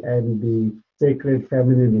masculinity and the sacred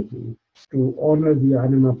femininity, to honor the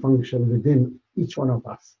anima function within each one of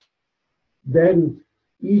us, then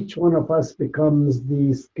each one of us becomes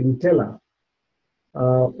the scintilla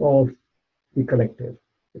of the collective.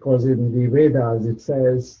 Because in the Vedas it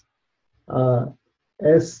says,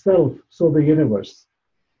 as self, so the universe,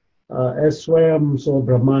 as swayam, so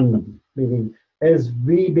brahmanam, meaning as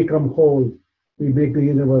we become whole, we make the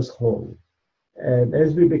universe whole. And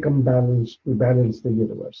as we become balanced, we balance the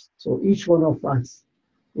universe. So each one of us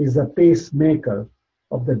is a pacemaker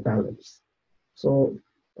of that balance. So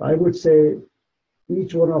I would say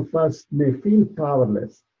each one of us may feel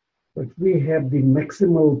powerless, but we have the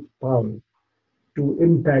maximal power to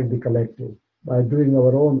impact the collective by doing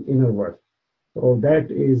our own inner work. So that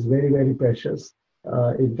is very, very precious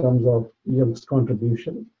in terms of Jung's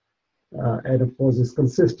contribution. And of course, it's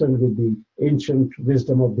consistent with the ancient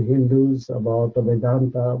wisdom of the Hindus about the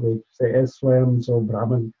Vedanta, which say as swayam, so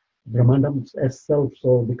Brahmanam, as self,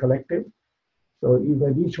 so the collective. So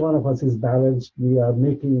when each one of us is balanced, we are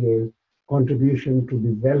making a contribution to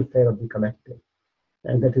the welfare of the collective.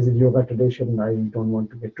 And that is in yoga tradition. I don't want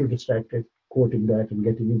to get too distracted quoting that and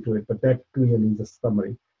getting into it, but that clearly is a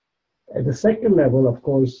summary. At the second level, of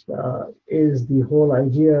course, is the whole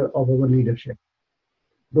idea of our leadership.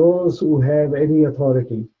 Those who have any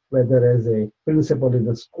authority, whether as a principal in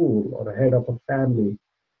a school or a head of a family,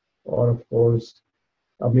 or of course,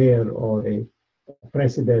 a mayor or a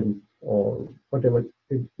president or whatever,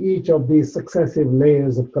 each of these successive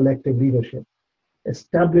layers of collective leadership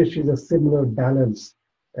establishes a similar balance,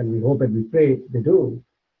 and we hope and we pray they do,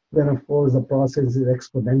 then of course the process is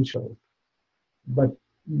exponential. But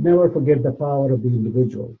never forget the power of the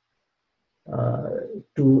individual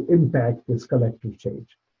to impact this collective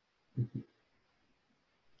change.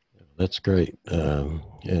 That's great.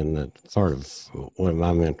 And part of one of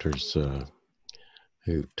my mentors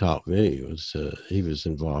who taught me was he was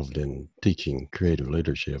involved in teaching creative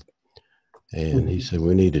leadership. And he said,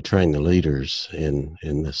 we need to train the leaders in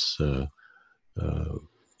this,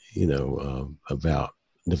 about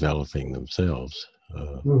developing themselves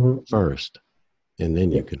first, and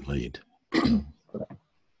then you can lead.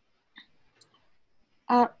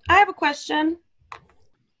 I have a question,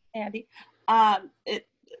 Andy. I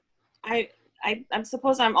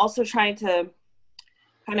suppose I'm also trying to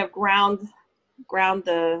kind of ground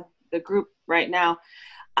the group right now.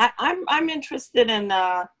 I'm interested in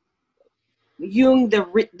Jung,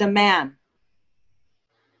 the man,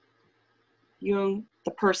 Jung,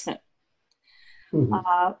 the person.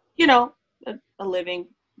 A living,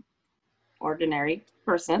 ordinary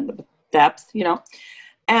person with depth,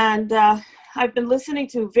 and I've been listening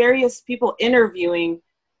to various people interviewing,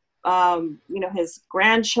 his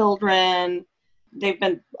grandchildren. They've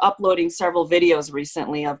been uploading several videos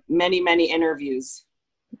recently of many, many interviews,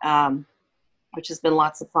 which has been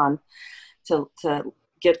lots of fun to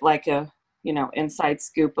get like a, inside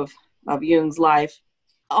scoop of Jung's life.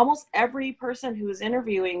 Almost every person who is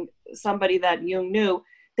interviewing somebody that Jung knew,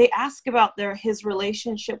 they ask about his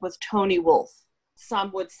relationship with Toni Wolff.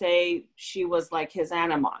 Some would say she was like his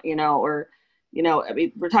anima, we're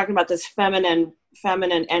talking about this feminine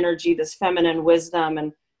energy, this feminine wisdom.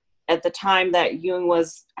 And at the time that Jung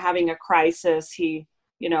was having a crisis, he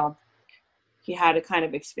had a kind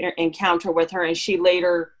of encounter with her, and she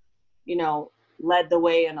later, led the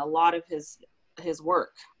way in a lot of his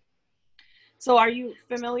work. So are you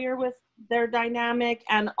familiar with their dynamic?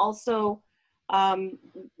 And also,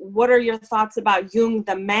 what are your thoughts about Jung,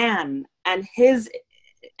 the man, and his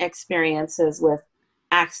experiences with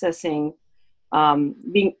accessing,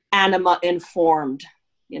 being anima informed,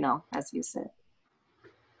 as you said?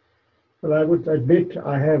 Well, I would admit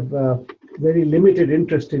I have very limited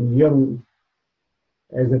interest in Jung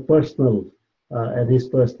as a personal, and his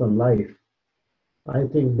personal life. I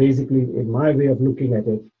think basically, in my way of looking at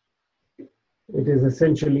it, it is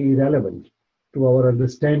essentially irrelevant to our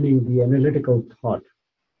understanding the analytical thought.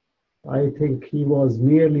 I think he was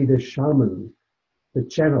merely the shaman, the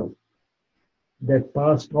channel that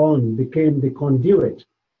passed on, became the conduit,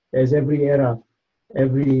 as every era,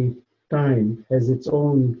 every time has its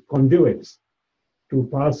own conduits to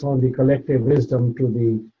pass on the collective wisdom to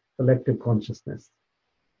the collective consciousness.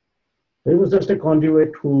 He was just a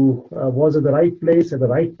conduit who was at the right place at the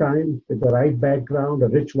right time, with the right background, a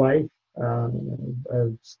rich wife,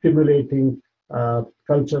 stimulating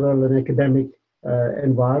cultural and academic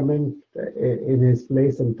environment in his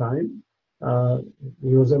place and time.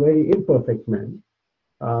 He was a very imperfect man.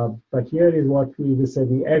 But here is what we would say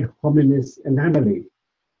the ad hominis anomaly,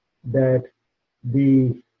 that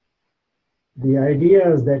the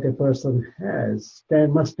ideas that a person has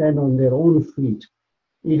must stand on their own feet,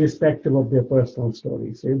 irrespective of their personal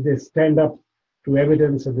stories. So if they stand up to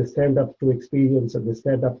evidence, if they stand up to experience, if they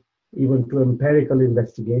stand up even to empirical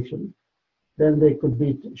investigation, then they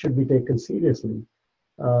should be taken seriously,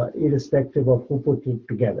 irrespective of who put it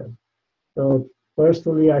together. So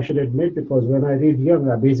personally, I should admit, because when I read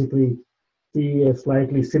Jung, I basically see a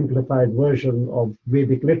slightly simplified version of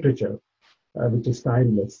Vedic literature, which is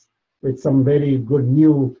timeless, with some very good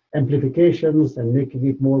new amplifications and making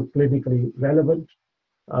it more clinically relevant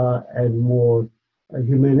and more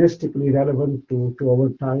humanistically relevant to our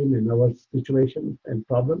time and our situation and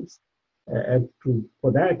problems. And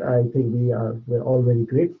for that, I think we're all very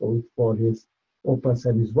grateful for his opus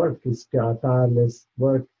and his work, his tireless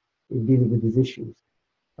work in dealing with these issues.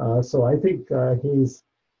 So I think his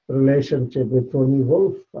relationship with Toni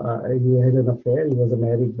Wolff, he had an affair, he was a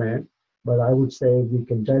married man, but I would say we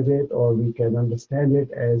can judge it or we can understand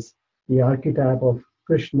it as the archetype of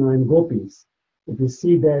Krishna and gopis. If we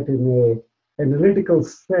see that in an analytical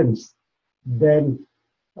sense, then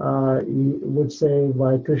you would say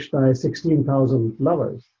why Krishna has 16,000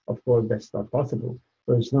 lovers. Of course, that's not possible.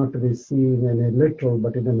 So it's not to be seen in a literal,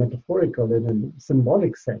 but in a metaphorical, in a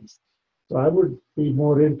symbolic sense. So I would be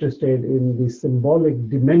more interested in the symbolic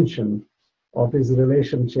dimension of his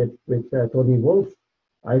relationship with Toni Wolff.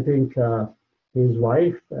 I think his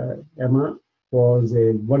wife, Emma, was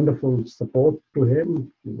a wonderful support to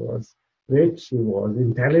him. She was rich, she was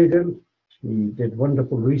intelligent, she did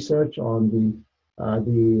wonderful research on the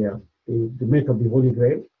myth of the Holy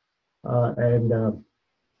Grail, and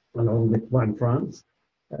along with Juan France.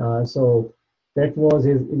 So that was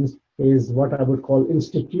his what I would call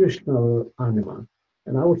institutional anima.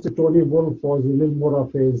 And I would say Tony Wolff was a little more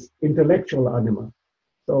of his intellectual anima.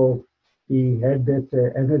 So he had that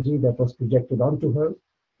energy that was projected onto her.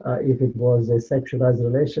 If it was a sexualized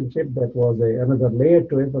relationship, that was another layer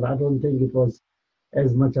to it, but I don't think it was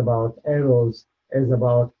as much about eros as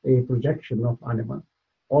about a projection of anima.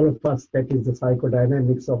 All of us, that is the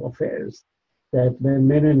psychodynamics of affairs, that when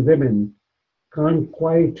men and women can't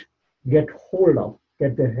quite get hold of,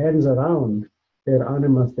 get their hands around their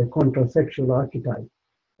animus, their contrasexual archetype,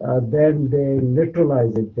 then they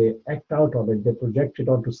neutralize it, they act out of it, they project it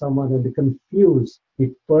onto someone, and they confuse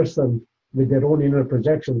the person with their own inner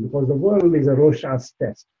projection, because the world is a Rorschach's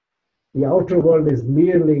test. The outer world is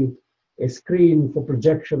merely a screen for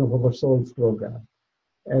projection of our soul's program.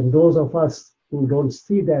 And those of us who don't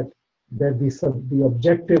see that the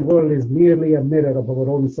objective world is merely a mirror of our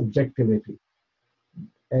own subjectivity.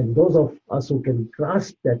 And those of us who can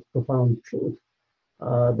grasp that profound truth,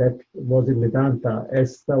 that was in Vedanta,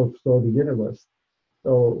 as self, so the universe.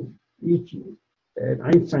 So and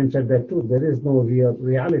Einstein said that too, there is no real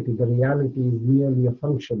reality. The reality is merely a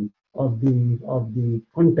function of the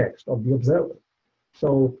context of the observer.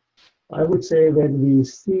 So I would say when we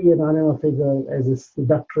see an anima figure as a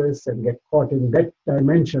seductress and get caught in that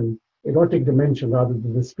dimension, erotic dimension rather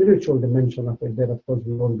than the spiritual dimension of it, then of course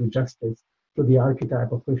we won't do justice to the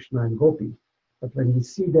archetype of Krishna and Gopi. But when we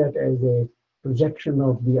see that as a projection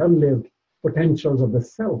of the unlived potentials of the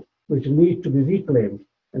self, which need to be reclaimed,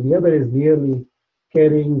 and the other is merely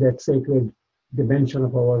carrying that sacred dimension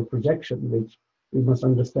of our projection, which we must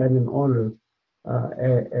understand and honor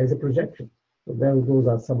as a projection. So those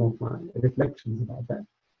are some of my reflections about that.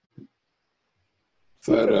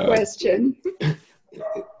 But, question.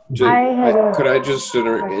 Could I just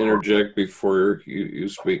interject before you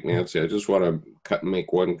speak, Nancy? I just want to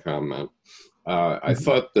make one comment. I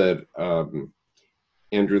thought that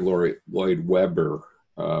Andrew Lloyd Webber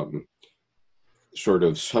sort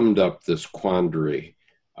of summed up this quandary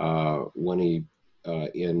when he,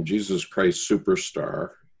 in Jesus Christ Superstar,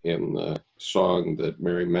 in the song that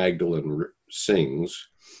Mary Magdalene sings,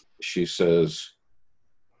 she says,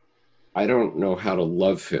 "I don't know how to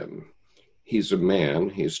love him. He's a man,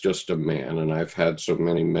 he's just a man, and I've had so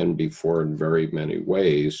many men before in very many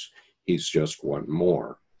ways, he's just one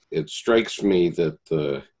more." It strikes me that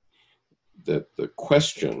the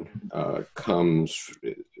question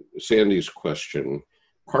Sandy's question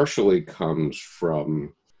partially comes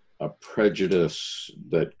from a prejudice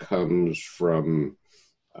that comes from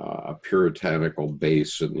a puritanical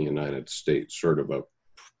base in the United States, sort of a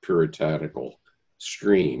puritanical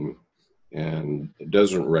stream, and it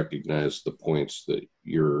doesn't recognize the points that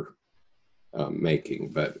you're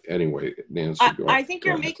making. But anyway, Nancy, I think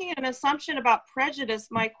you're making an assumption about prejudice.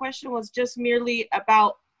 My question was just merely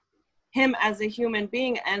about him as a human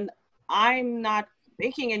being, and I'm not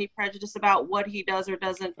making any prejudice about what he does or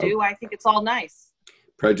doesn't do. I think it's all nice.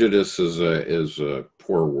 Prejudice is a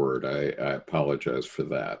poor word. I apologize for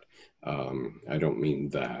that. I don't mean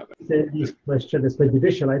that. This question is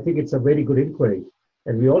prejudicial. I think it's a very good inquiry,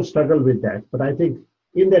 and we all struggle with that. But I think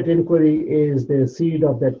in that inquiry is the seed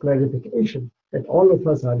of that clarification that all of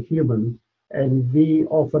us are human, and we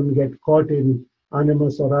often get caught in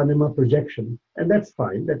animus or anima projection, and that's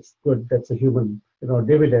fine. That's good. That's a human,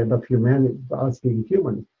 dividend of humanity, us being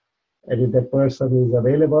human. And if that person is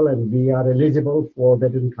available and we are eligible for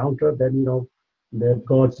that encounter, then the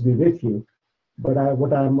gods be with you. But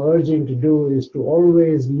what I'm urging to do is to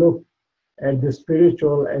always look at the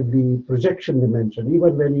spiritual and the projection dimension.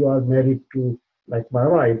 Even when you are married to, like my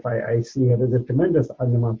wife, I see her as a tremendous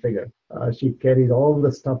anima figure. She carries all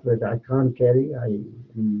the stuff that I can't carry. I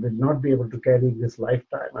will not be able to carry this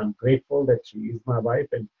lifetime. I'm grateful that she is my wife,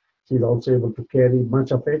 and she's also able to carry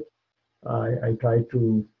much of it. I try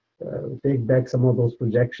to take back some of those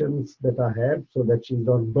projections that I have so that she's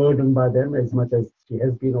not burdened by them as much as she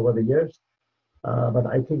has been over the years. But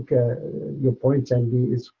I think your point,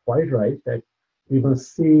 Sandy, is quite right, that we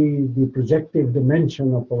must see the projective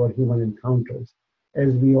dimension of our human encounters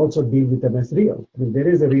as we also deal with them as real. I mean, there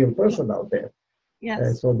is a real person out there.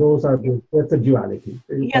 Yes. So that's a duality.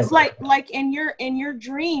 Yes, like in your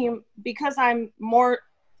dream, because I'm more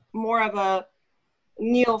of a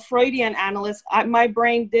neo-Freudian analyst, my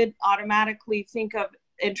brain did automatically think of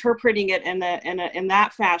interpreting it in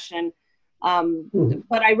that fashion.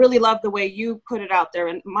 But I really love the way you put it out there.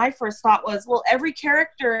 And my first thought was, well, every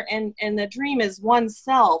character in the dream is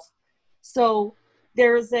oneself. So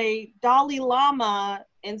there's a Dalai Lama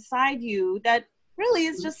inside you that really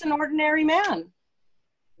is just an ordinary man.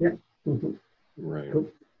 Yeah. Right.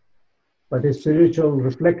 But a spiritual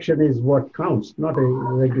reflection is what counts, not a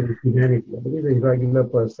regular humanity. I believe a regular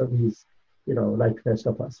person is like the rest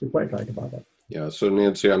of us. You're quite right about that. Yeah. So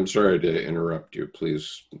Nancy, I'm sorry to interrupt you.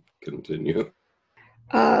 Please continue.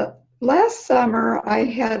 Last summer, I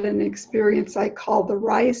had an experience I call the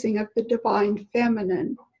rising of the divine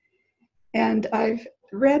feminine. And I've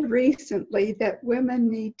read recently that women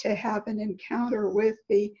need to have an encounter with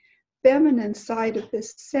the feminine side of the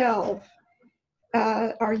self.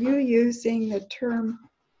 Are you using the term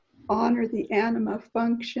honor the anima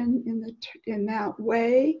function in that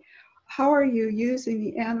way? How are you using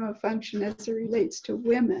the anima function as it relates to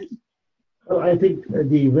women? Well, I think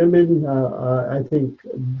the women,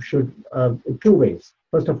 should, two ways.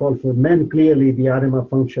 First of all, for men, clearly the anima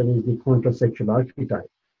function is the contrasexual archetype.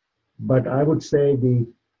 But I would say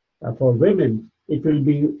for women, it will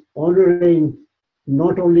be honoring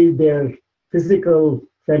not only their physical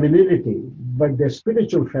femininity, but their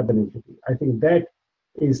spiritual femininity. I think that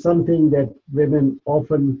is something that women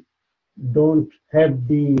often don't have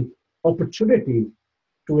the opportunity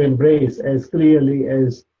to embrace as clearly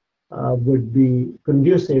as would be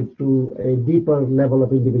conducive to a deeper level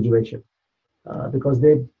of individuation, because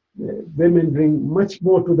women bring much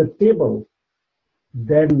more to the table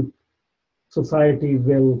than society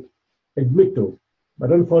will admit to.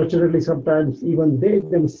 But unfortunately, sometimes even they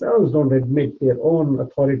themselves don't admit their own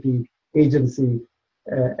authority, agency,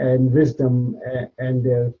 and wisdom and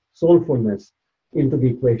their soulfulness into the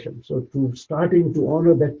equation. So starting to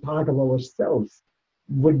honor that part of ourselves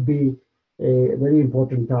would be a very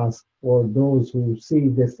important task for those who see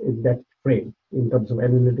this in that frame, in terms of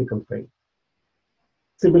analytical frame.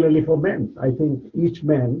 Similarly for men, I think each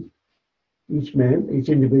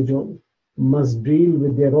individual must deal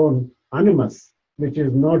with their own animus, which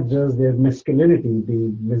is not just their masculinity,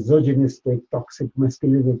 the misogynistic, toxic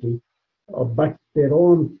masculinity, but their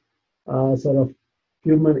own sort of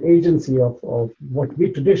human agency of what we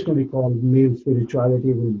traditionally call male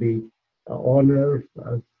spirituality will be honor,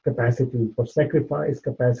 capacity for sacrifice,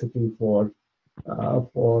 capacity for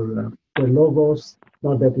logos,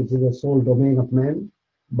 not that it is a sole domain of men,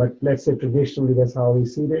 but let's say traditionally that's how we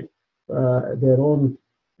see it, their own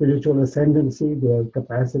spiritual ascendancy, their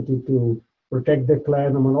capacity to protect the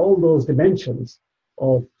clan, among all those dimensions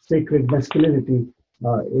of sacred masculinity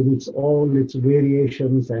in all its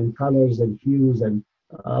variations and colors and hues, and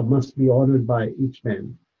must be honored by each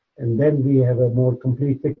man. And then we have a more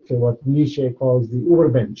complete picture, what Nietzsche calls the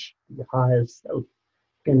Übermensch, the higher self,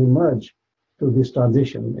 can emerge through this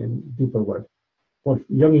transition in deeper work. For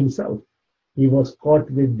Jung himself, he was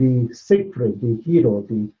caught with the Siegfried, the hero,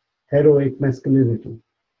 the heroic masculinity.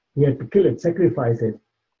 He had to kill it, sacrifice it,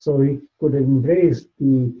 so he could embrace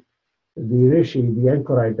the rishi, the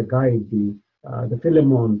anchorite, the guide, the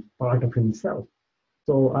Philemon part of himself.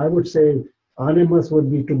 So I would say animus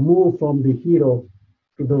would be to move from the hero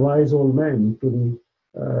to the wise old man, to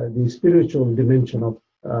the spiritual dimension of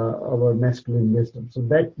our masculine wisdom. So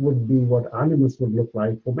that would be what animus would look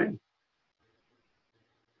like for men.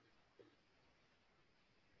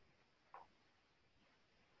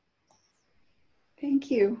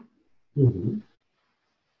 Thank you. Mm-hmm.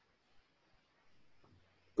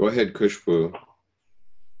 Go ahead, Khushbu.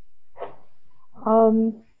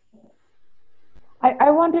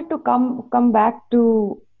 I wanted to come back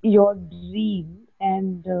to your dream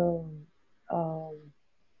and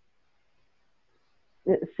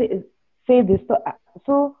say this.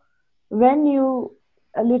 So when you,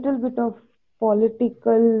 a little bit of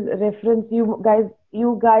political reference, you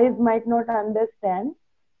guys might not understand,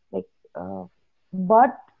 like,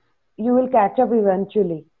 but you will catch up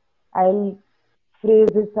eventually. I'll phrase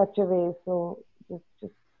it such a way. So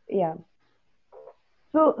just yeah.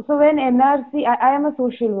 So when NRC, I am a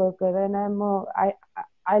social worker, and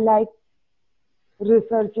I like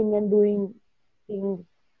researching and doing things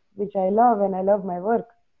which I love, and I love my work.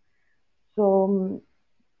 So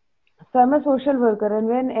I'm a social worker, and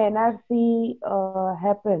when NRC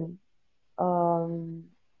happened,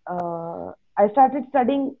 I started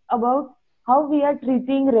studying about how we are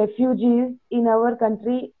treating refugees in our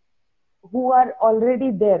country who are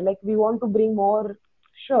already there. Like, we want to bring more,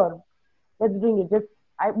 sure, let's bring it.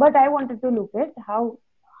 But I wanted to look at how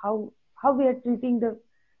we are treating the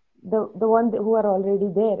ones who are already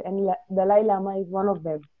there, and Dalai Lama is one of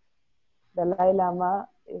them. Dalai Lama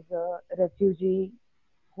is a refugee,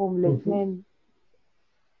 homeless man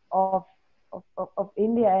of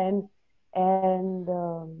India, and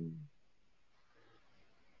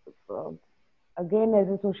again, as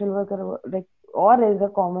a social worker, like, or as a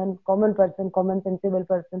common person, common sensible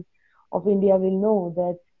person of India, will know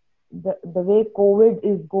that the way COVID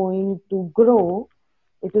is going to grow,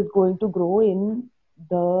 it is going to grow in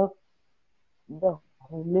the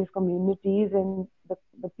homeless communities and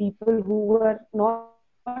the people who were not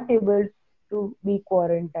able to be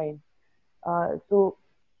quarantined. So,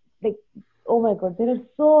 like, oh my God, there are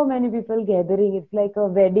so many people gathering. It's like a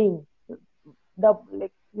wedding.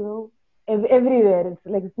 Everywhere. It's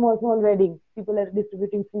like a small wedding. People are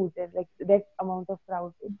distributing food and like that amount of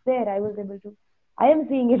crowd. It's there. I am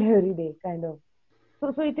seeing it every day, kind of.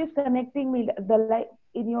 So it is connecting me. The light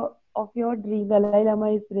of your dream, Dalai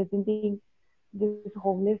Lama is presenting this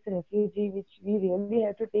homeless refugee, which we really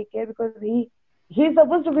have to take care, because he's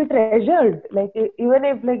supposed to be treasured. Like, even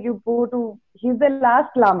if like you go to, he's the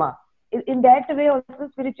last Lama. In that way, also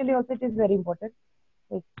spiritually, also it is very important.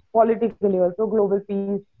 Like politically, also global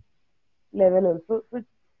peace level, also.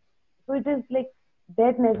 So it is like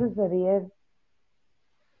that necessary.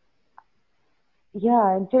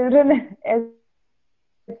 And children, as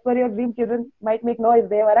per your dream, children might make noise.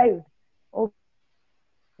 They have arrived. Oh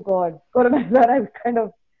God, Corona has arrived, kind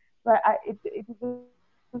of. But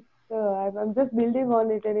I'm just building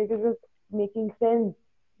on it, and it is just making sense.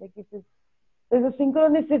 Like there's a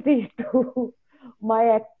synchronicity to my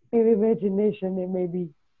active imagination, maybe.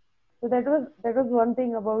 So that was one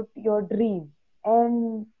thing about your dream.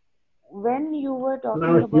 And when you were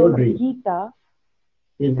talking about Gita,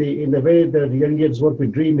 in the way the Jungians work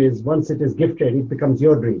with dream is, once it is gifted, it becomes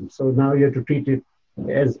your dream. So now you have to treat it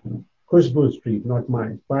as Khushbu's dream, not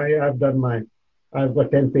mine. I've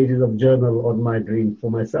got 10 pages of journal on my dream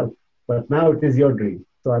for myself, but now it is your dream.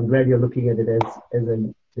 So I'm glad you're looking at it as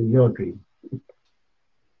your dream.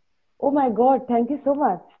 Oh my God! Thank you so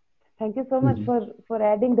much. Thank you so much for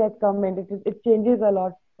adding that comment. It changes a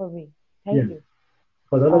lot for me. Thank you.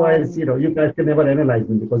 Because otherwise, you guys can never analyze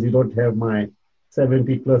me, because you don't have my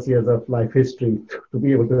 70 plus years of life history to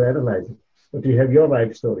be able to analyze it. But you have your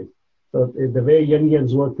life story. So the way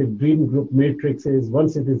Jungians work with dream group matrix is,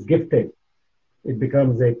 once it is gifted, it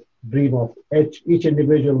becomes a dream of each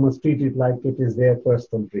individual must treat it like it is their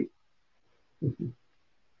personal dream.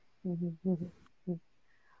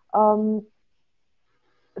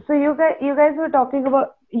 So you guys were talking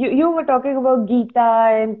about you were talking about Gita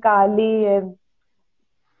and Kali, and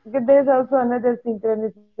there's also another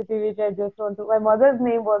synchronicity which I just want to. My mother's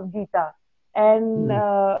name was Gita, and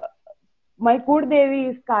my Kud Devi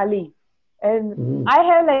is Kali, and I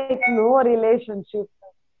have like no relationship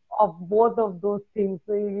of both of those things.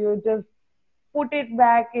 So you just put it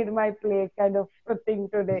back in my plate, kind of thing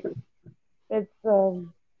today. It's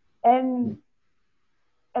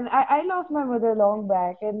and I lost my mother long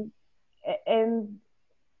back, and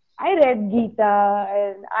I read Gita,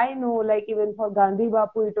 and I know, like, even for Gandhi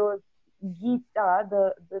Bapu, it was Gita,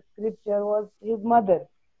 the scripture was his mother.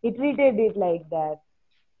 He treated it like that.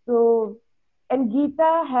 So, and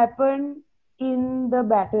Gita happened in the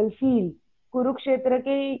battlefield. Kurukshetra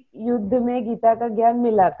ke yuddh mein Gita ka gyan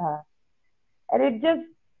mila tha. And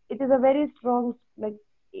it is a very strong, like,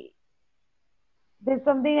 there's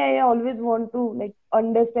something I always want to like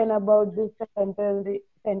understand about this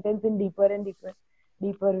sentence in deeper and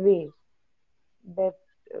deeper way. That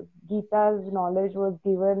Gita's knowledge was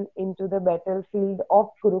given into the battlefield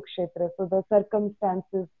of Kurukshetra. So the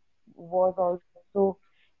circumstances was also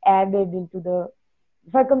added into the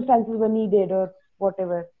circumstances were needed, or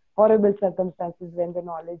whatever horrible circumstances when the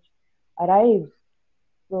knowledge arrives.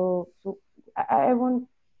 So I want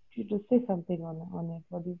you to say something on it.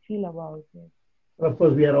 What do you feel about it? Of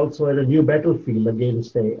course, we are also at a new battlefield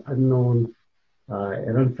against an unknown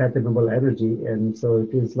and unfathomable energy. And so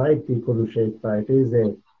it is like the Kurukshetra, it is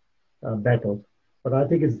a battle. But I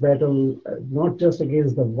think it's battle not just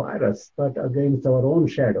against the virus, but against our own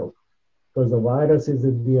shadow. Because the virus is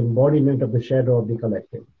the embodiment of the shadow of the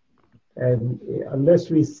collective. And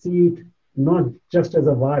unless we see it not just as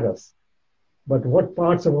a virus, but what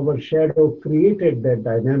parts of our shadow created that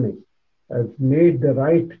dynamic, made the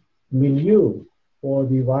right milieu for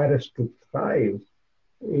the virus to thrive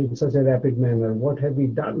in such a rapid manner. What have we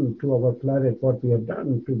done to our planet? What we have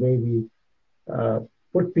done to the way we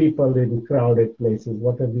put people in crowded places?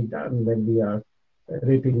 What have we done when we are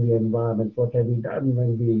raping the environment? What have we done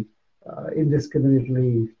when we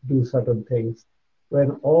indiscriminately do certain things?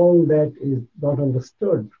 When all that is not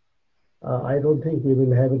understood, I don't think we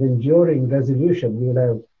will have an enduring resolution. We will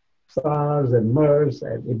have SARS and MERS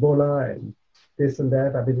and Ebola and this and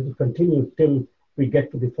that. I mean, it will continue till we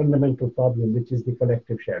get to the fundamental problem, which is the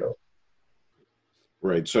collective shadow.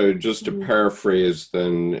 Right. So just to paraphrase,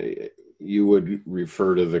 then you would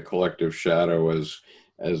refer to the collective shadow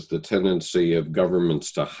as the tendency of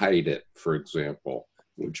governments to hide it, for example,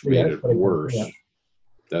 which made it worse. Yeah.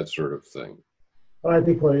 That sort of thing. Well, I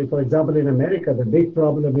think, for example, in America, the big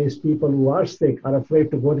problem is people who are sick are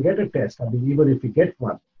afraid to go and get a test. I mean, even if you get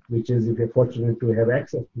one, which is if you're fortunate to have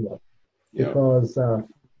access to one, because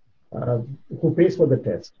who pays for the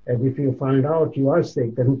test? And if you find out you are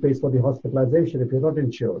sick, then who pays for the hospitalization if you're not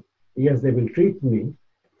insured? Yes, they will treat me,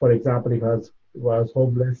 for example, if I was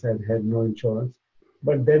homeless and had no insurance,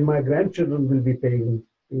 but then my grandchildren will be paying,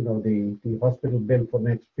 the hospital bill for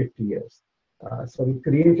next 50 years. So we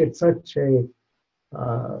created such a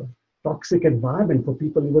toxic environment for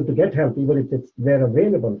people even to get help, even if they're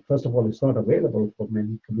available. First of all, it's not available for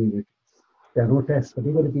many communities. There are no tests, but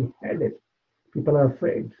even if we had it, people are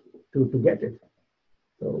afraid to get it.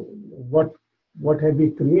 So what have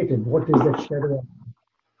we created? What is that shadow?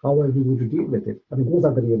 How are we going to deal with it? I mean, those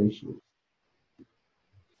are the real issues.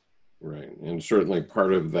 Right, and certainly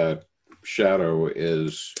part of that shadow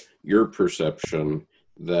is your perception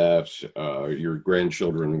that your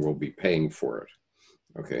grandchildren will be paying for it.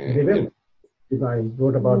 Okay. They will. If I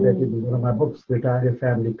wrote about that in one of my books, Retire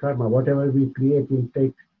Family Karma, whatever we create will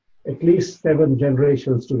take at least 7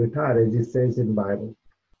 generations to retire, as it says in the Bible.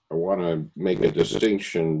 I want to make a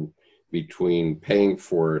distinction between paying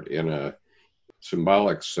for it in a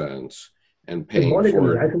symbolic sense and paying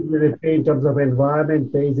for it. I think we pay in terms of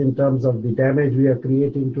environment, pays in terms of the damage we are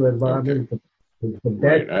creating to environment. Okay.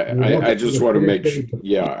 Right. I just want to make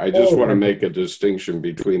make a distinction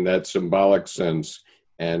between that symbolic sense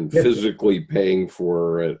and physically paying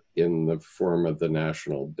for it in the form of the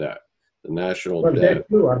national debt. The national debt. That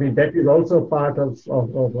too. I mean, that is also part of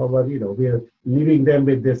our, we are leaving them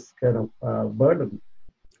with this kind of burden.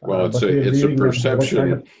 Well, it's a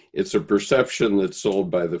perception. It's a perception that's sold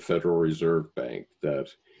by the Federal Reserve Bank that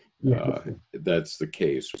that's the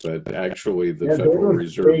case. But actually, the Federal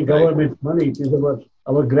Reserve Bank, government money, it is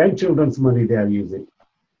our grandchildren's money they are using.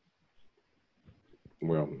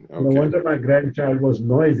 Well, okay. No wonder my grandchild was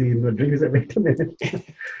noisy in the dreams. Wait a minute.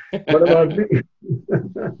 What about me?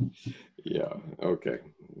 Yeah. Okay.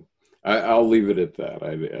 I'll leave it at that.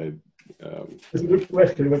 It's a good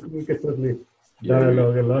question, but we can certainly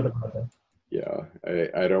dialogue a lot about that. Yeah.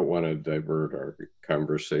 I don't want to divert our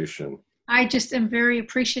conversation. I just am very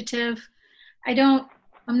appreciative. I'm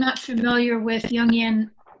not familiar with Jungian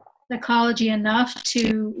psychology enough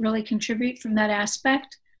to really contribute from that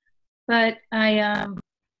aspect, but I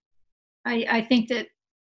think that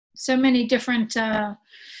so many different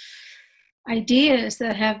ideas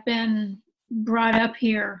that have been brought up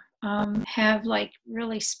here have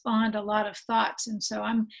really spawned a lot of thoughts, and so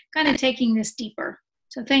I'm kind of taking this deeper.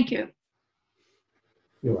 So thank you.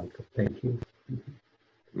 You're welcome. Thank you.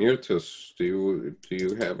 Mirtas, do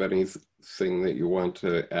you have anything that you want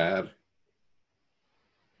to add?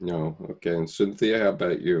 No. Okay. And Cynthia, how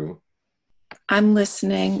about you? I'm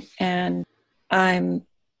listening and I'm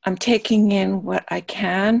taking in what I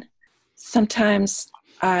can. Sometimes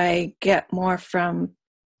I get more from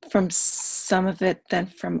some of it than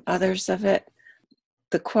from others of it.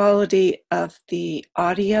 The quality of the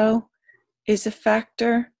audio is a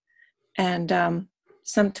factor, and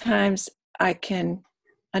sometimes I can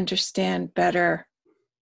understand better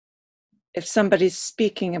if somebody's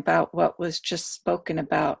speaking about what was just spoken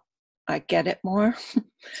about. I get it more.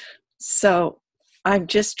 So I'm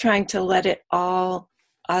just trying to let it all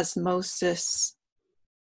osmosis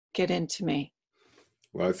get into me.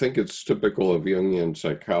 Well, I think it's typical of Jungian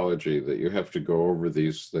psychology that you have to go over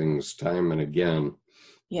these things time and again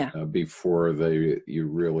before you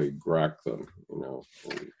really grok them,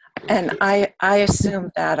 And I assume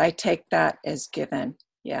that. I take that as given.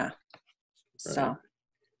 Yeah. Right. So.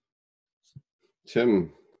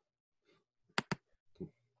 Tim.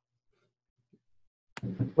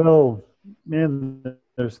 Well, man,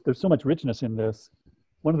 there's so much richness in this.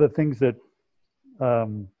 One of the things that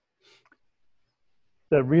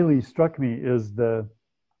that really struck me is the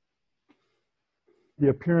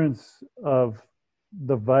appearance of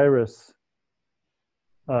the virus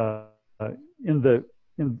as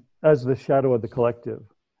the shadow of the collective,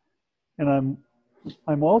 and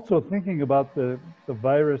I'm also thinking about the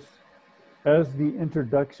virus as the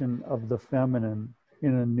introduction of the feminine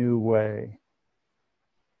in a new way.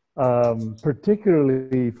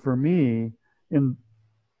 Particularly for me, in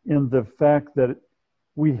the fact that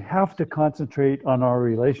we have to concentrate on our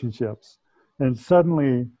relationships, and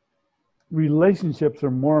suddenly relationships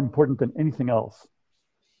are more important than anything else,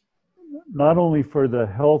 not only for the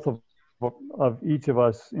health of each of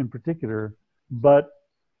us in particular, but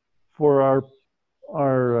for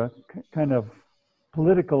our kind of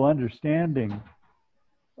political understanding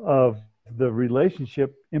of the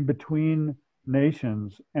relationship in between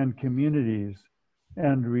nations and communities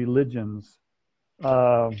and religions.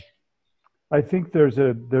 I think there's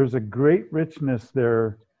a great richness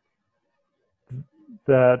there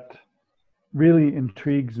that really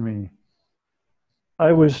intrigues me.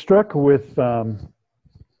 I was struck with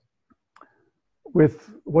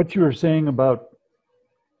what you were saying about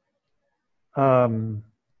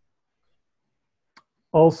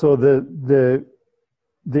also the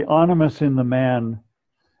animus in the man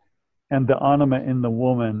and the anima in the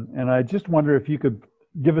woman. And I just wonder if you could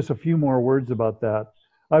give us a few more words about that.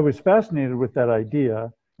 I was fascinated with that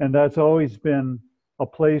idea, and that's always been a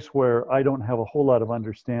place where I don't have a whole lot of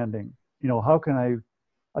understanding. You know, how can I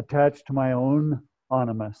attach to my own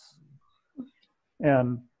animus?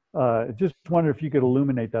 And just wonder if you could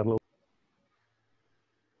illuminate that a little.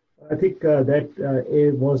 I think that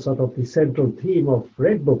it was sort of the central theme of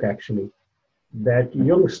Red Book, actually, that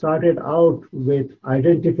Jung started out with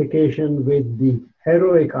identification with the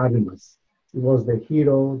heroic animus. He was the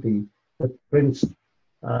hero, the prince,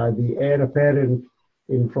 the heir apparent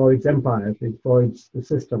in Freud's empire, in Freud's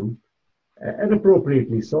system, and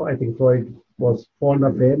appropriately so. I think Freud was fond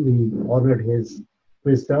of him. He honored his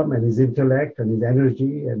wisdom and his intellect and his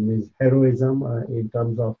energy and his heroism in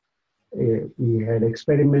terms of he had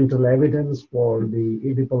experimental evidence for the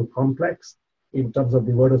Oedipal complex in terms of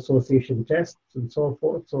the word association tests and so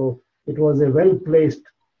forth. So it was a well-placed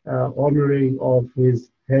honoring of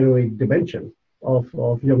his heroic dimension of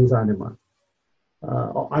Jung's anima,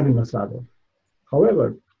 animus rather.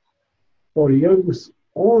 However, for Jung's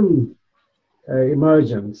own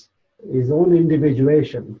emergence, his own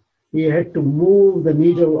individuation, he had to move the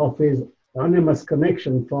needle of his animus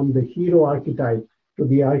connection from the hero archetype to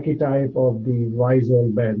the archetype of the wise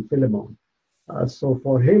old man, Philemon. So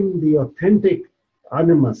for him, the authentic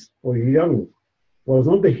animus for Jung was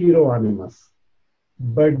not the hero animus,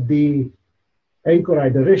 but the anchor,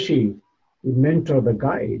 the rishi, the mentor, the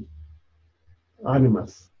guide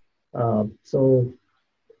animus. So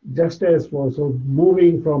just as for so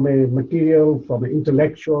moving from a material, from an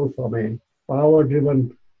intellectual, from a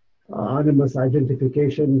power-driven animus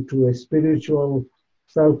identification to a spiritual,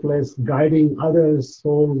 selfless, guiding others,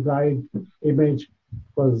 soul guide image,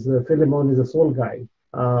 because Philemon is a soul guide,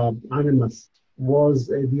 animus, was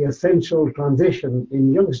the essential transition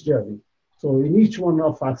in Jung's journey. So in each one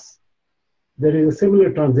of us, there is a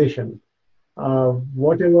similar transition.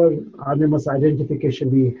 Whatever animus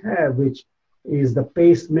identification we have, which is the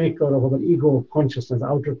pacemaker of our ego consciousness,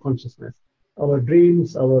 outer consciousness, our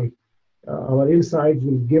dreams, our insights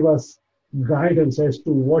will give us guidance as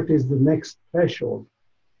to what is the next threshold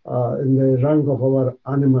in the rung of our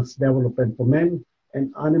animus development for men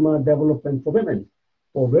and anima development for women.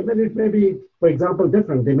 For women, it may be, for example,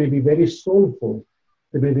 different. They may be very soulful.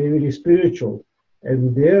 They may be very spiritual.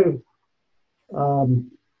 And their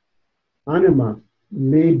anima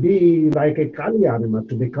may be like a Kali anima,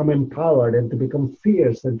 to become empowered and to become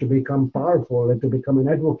fierce and to become powerful and to become an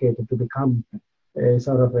advocate and to become a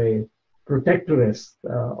sort of a protectoress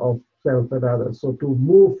of self and others. So to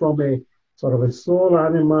move from a sort of a soul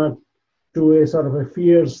anima to a sort of a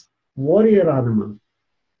fierce warrior anima,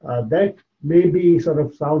 that maybe sort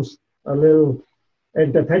of sounds a little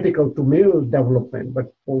antithetical to male development,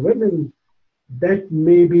 but for women, that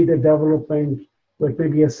may be the development that may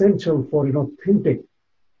be essential for an authentic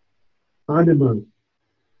animal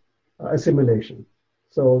assimilation.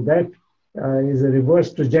 So that is a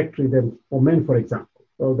reverse trajectory than for men, for example.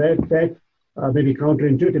 So that may be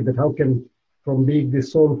counterintuitive, that how can, from being the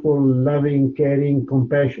soulful, loving, caring,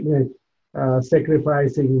 compassionate,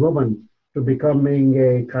 sacrificing woman to becoming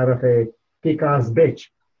a kind of a kick-ass bitch,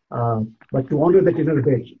 but to honor that inner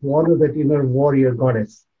bitch, to honor that inner warrior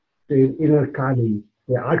goddess, the inner Kali,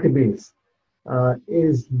 the Artemis,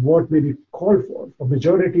 is what may be called for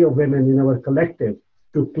majority of women in our collective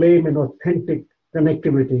to claim an authentic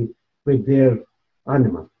connectivity with their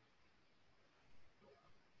anima.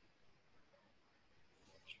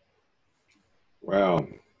 Wow.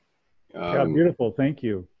 Yeah, beautiful. Thank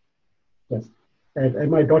you. Yes.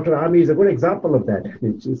 And my daughter Ami is a good example of that. I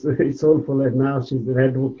mean, she's very soulful, and now she's an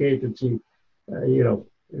advocate, and she,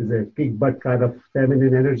 is a kick butt kind of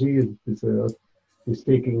feminine energy. She's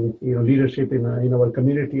taking, leadership in our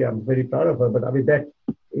community. I'm very proud of her. But I mean, that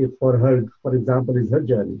for her, for example, is her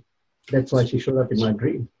journey. That's why she showed up in my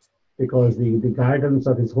dream, because the guidance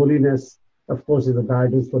of His Holiness, of course, is the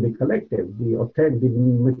guidance for the collective, the authentic, the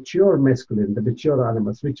mature masculine, the mature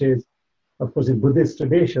animus, which is, of course, in Buddhist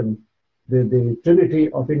tradition, the trinity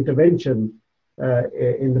of intervention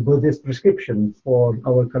in the Buddhist prescription for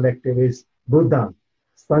our collective is Buddha,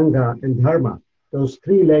 Sangha, and Dharma. Those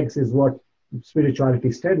three legs is what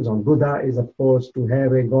spirituality stands on. Buddha is, of course, to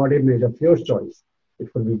have a God image of your choice.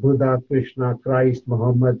 It could be Buddha, Krishna, Christ,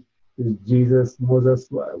 Muhammad, is Jesus, Moses,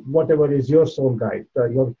 whatever is your soul guide.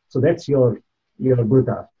 So that's your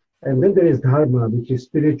Buddha. And then there is Dharma, which is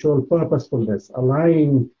spiritual purposefulness,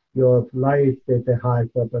 aligning your life with a higher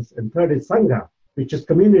purpose. And third is Sangha, which is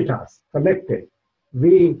communitas, connected.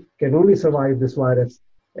 We can only survive this virus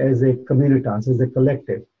as a communitas, as a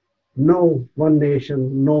collective. No one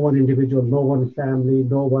nation, no one individual, no one family,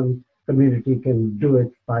 no one community can do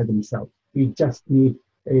it by themselves. We just need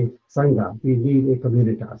a Sangha. We need a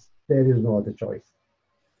communitas. There is no other choice.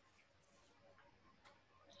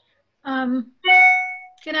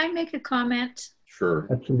 Can I make a comment? Sure.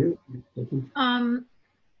 Absolutely.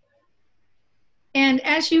 And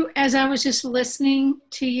as I was just listening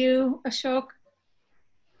to you, Ashok,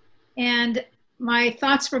 and my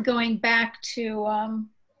thoughts were going back to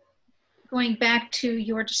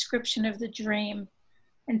your description of the dream.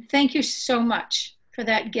 And thank you so much for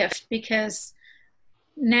that gift, because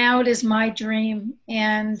now it is my dream,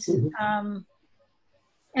 and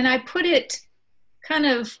I put it kind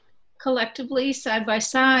of collectively side by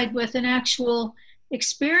side with an actual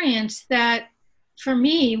experience that for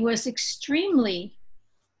me was extremely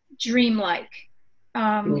dreamlike.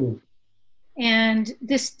 And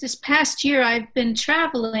this past year I've been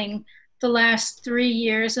traveling the last 3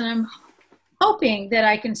 years, and I'm hoping that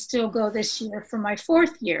I can still go this year for my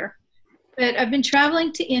 4th year. But I've been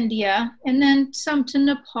traveling to India and then some to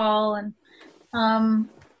Nepal, and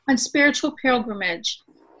on spiritual pilgrimage.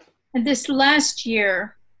 And this last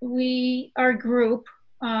year, our group,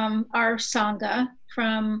 our Sangha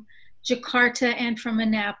from Jakarta and from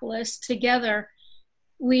Annapolis, together,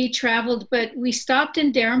 we traveled, but we stopped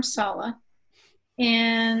in Dharamsala,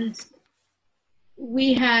 and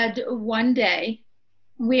we had one day.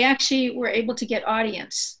 We actually were able to get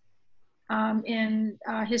audience in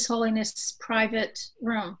His Holiness' private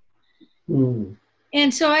room.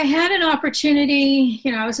 And so I had an opportunity,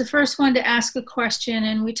 I was the first one to ask a question,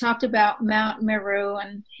 and we talked about Mount Meru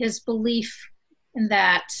and his belief in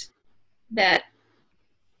that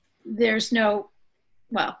there's no,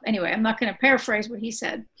 well, anyway, I'm not going to paraphrase what he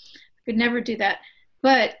said. I could never do that.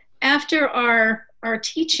 But after our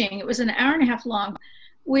teaching, it was an hour and a half long,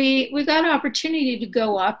 we got an opportunity to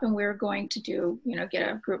go up, and we were going to do, get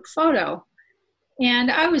a group photo.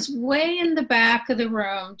 And I was way in the back of the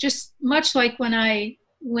room, just much like when I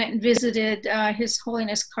went and visited His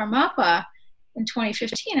Holiness Karmapa in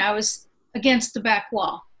 2015. I was against the back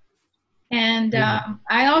wall. And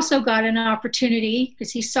I also got an opportunity,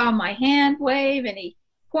 because he saw my hand wave, and he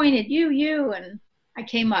pointed, you, and I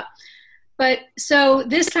came up. But so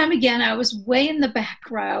this time again, I was way in the back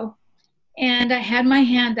row, and I had my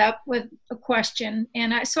hand up with a question.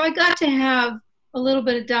 And so I got to have a little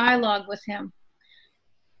bit of dialogue with him.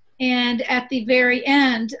 And at the very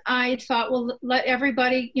end, I thought, well, let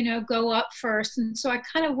everybody, go up first. And so I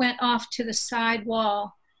kind of went off to the side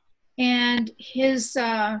wall, and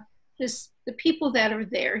the people that are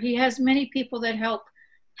there, he has many people that help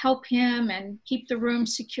him and keep the room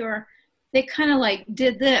secure. They kind of like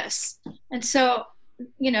did this. And so,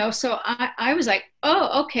 so I was like,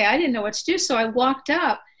 oh, okay, I didn't know what to do. So I walked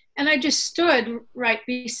up, and I just stood right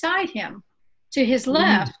beside him to his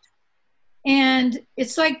left. And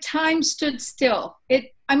it's like time stood still.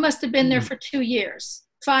 I must have been there for 2 years,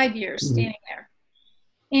 5 years standing there.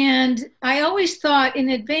 And I always thought in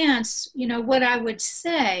advance, what I would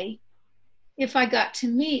say if I got to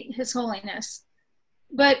meet His Holiness.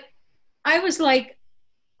 But I was like,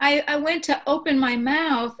 I went to open my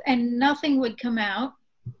mouth, and nothing would come out,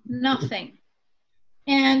 nothing.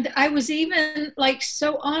 And I was even like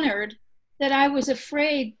so honored that I was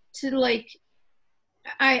afraid to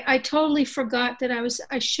I totally forgot that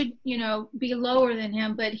I should, be lower than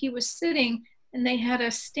him, but he was sitting and they had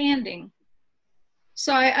us standing.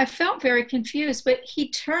 So I felt very confused, but he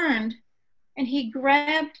turned and he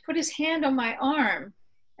put his hand on my arm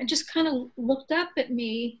and just kind of looked up at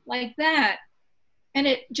me like that. And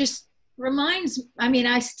it just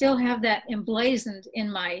I still have that emblazoned in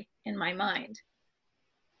my mind.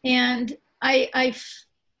 And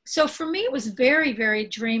so for me, it was very, very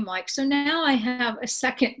dreamlike. So now I have a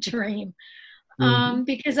second dream,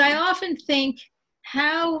 because I often think,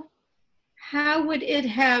 how would it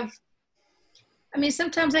have,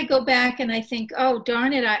 sometimes I go back and I think, oh,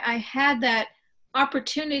 darn it, I had that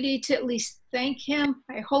opportunity to at least thank him.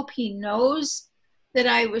 I hope he knows that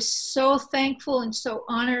I was so thankful and so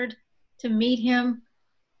honored to meet him.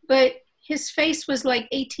 But his face was like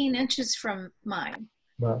 18 inches from mine.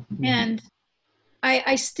 Wow. And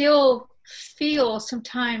I still feel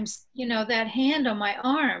sometimes, that hand on my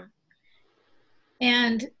arm.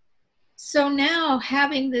 And so now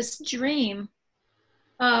having this dream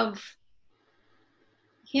of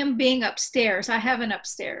him being upstairs. I have an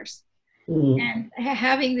upstairs. And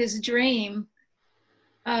having this dream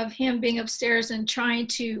of him being upstairs and trying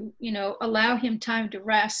to, you know, allow him time to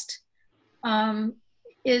rest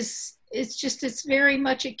it's very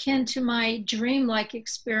much akin to my dreamlike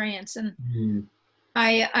experience. And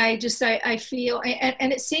I feel,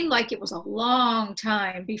 and it seemed like it was a long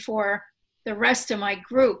time before the rest of my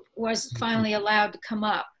group was finally allowed to come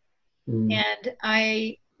up. And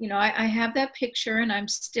I have that picture, and I'm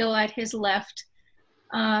still at his left.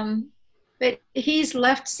 But he's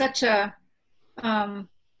left such a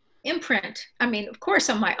imprint. I mean, of course,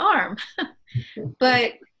 on my arm,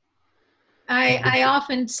 but I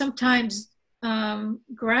often sometimes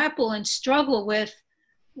grapple and struggle with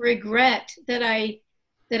regret that I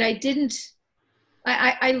didn't.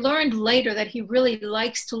 I learned later that he really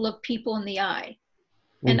likes to look people in the eye,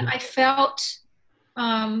 and I felt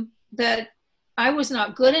that I was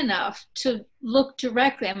not good enough to look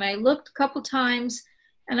directly. I mean, I looked a couple times,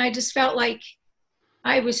 and I just felt like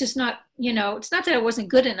I was just not, you know, it's not that I wasn't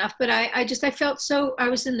good enough, but I felt so, I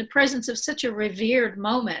was in the presence of such a revered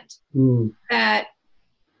moment that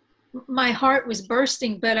my heart was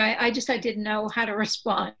bursting, but I didn't know how to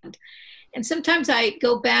respond. And sometimes I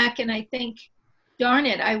go back and I think, darn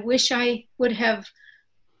it, I wish I would have,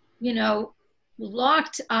 you know,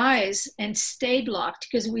 locked eyes and stayed locked,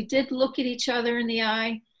 because we did look at each other in the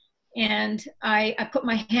eye. And I put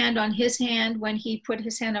my hand on his hand when he put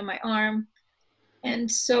his hand on my arm. And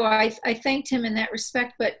so I thanked him in that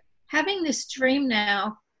respect. But having this dream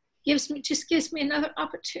now gives me another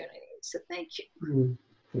opportunity. So thank you.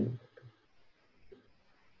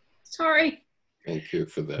 Sorry. Thank you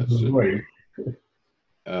for that.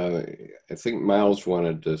 I think Miles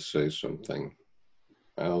wanted to say something.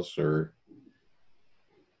 Miles, or?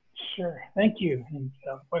 Sure. Thank you. And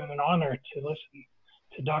what an honor to listen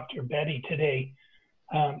to Dr. Bedi today.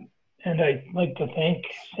 And I'd like to thank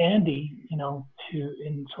Sandy, you know,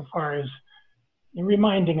 insofar as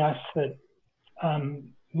reminding us that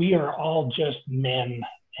we are all just men,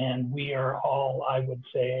 and we are all, I would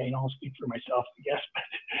say, and I'll speak for myself, I guess, but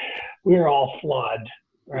we're all flawed,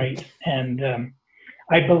 right? And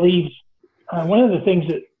I believe one of the things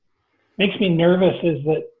that makes me nervous is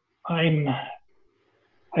that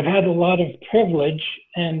I've had a lot of privilege,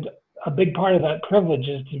 and a big part of that privilege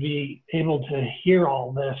is to be able to hear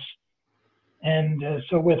all this. And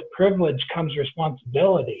so with privilege comes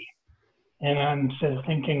responsibility. And I'm sort of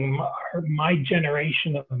thinking my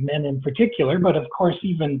generation of men in particular, but of course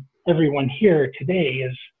even everyone here today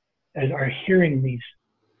are hearing these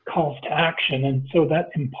calls to action. And so that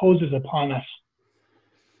imposes upon us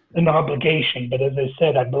an obligation. But as I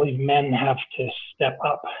said, I believe men have to step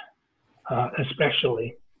up,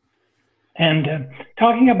 especially. And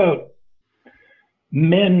talking about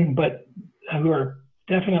men, but who are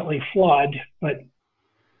definitely flawed, but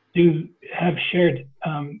do have shared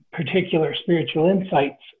particular spiritual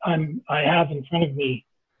insights. I have in front of me,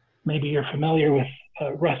 maybe you're familiar with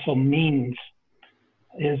Russell Means,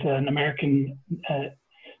 is an American,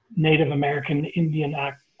 Native American Indian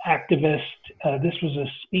activist. This was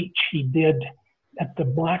a speech he did at the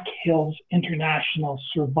Black Hills International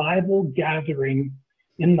Survival Gathering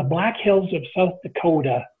in the Black Hills of South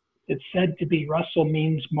Dakota. It's said to be Russell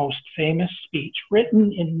Means' most famous speech,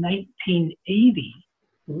 written in 1980.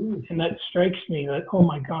 And that strikes me that, oh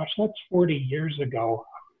my gosh, that's 40 years ago.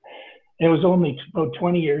 It was only about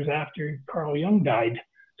 20 years after Carl Jung died.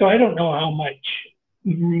 So I don't know how much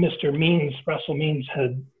Mr. Means, Russell Means,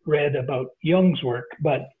 had read about Jung's work,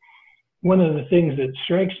 but one of the things that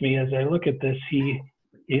strikes me as I look at this,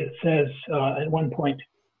 it says at one point,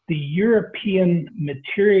 the European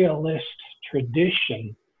materialist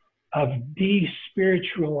tradition of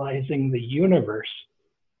despiritualizing the universe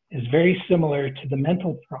is very similar to the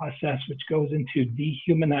mental process which goes into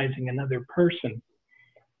dehumanizing another person.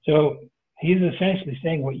 So he's essentially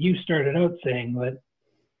saying what you started out saying, that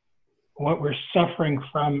what we're suffering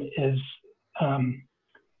from is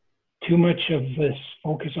too much of this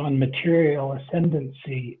focus on material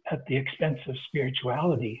ascendancy at the expense of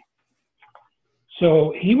spirituality.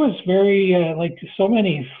 So he was very, like so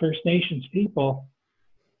many First Nations people,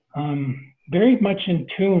 very much in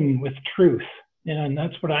tune with truth. And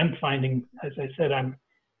that's what I'm finding. As I said, I'm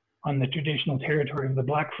on the traditional territory of the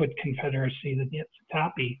Blackfoot Confederacy, the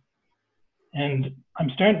Niitsitapi. And I'm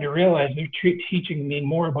starting to realize they're teaching me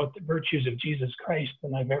more about the virtues of Jesus Christ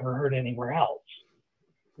than I've ever heard anywhere else.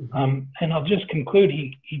 And I'll just conclude,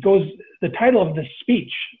 he goes, the title of this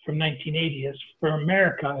speech from 1980 is For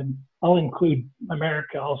America, and I'll include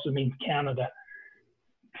America also means Canada.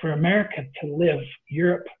 For America to live,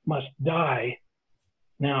 Europe must die.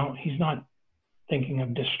 Now, he's not thinking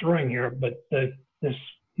of destroying Europe, but this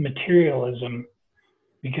materialism,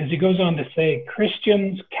 because he goes on to say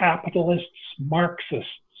Christians, capitalists, Marxists,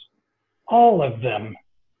 all of them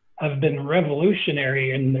have been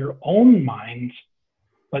revolutionary in their own minds,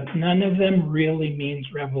 but none of them really means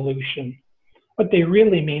revolution. What they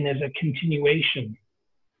really mean is a continuation.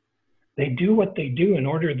 They do what they do in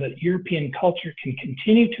order that European culture can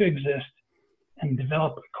continue to exist and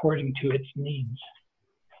develop according to its needs.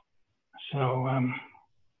 So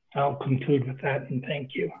I'll conclude with that, and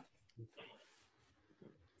thank you.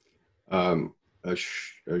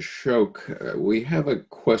 Ashok, we have a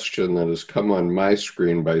question that has come on my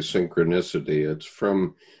screen by synchronicity. It's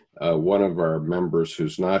from one of our members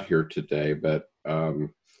who's not here today, but her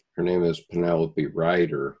name is Penelope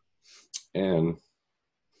Ryder. And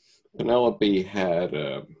Penelope had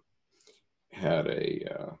a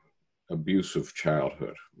abusive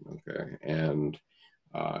childhood, okay? And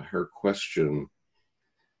her question,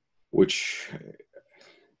 which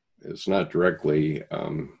is not directly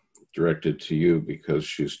directed to you because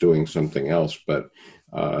she's doing something else, but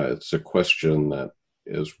it's a question that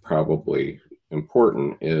is probably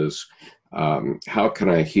important, is how can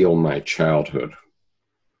I heal my childhood?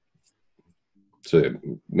 It's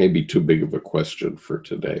maybe too big of a question for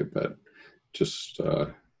today, but just...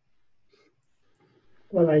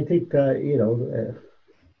 Well, I think, in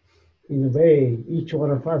a way, each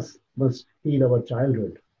one of us must heal our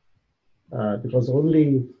childhood because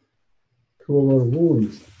only through our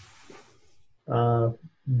wounds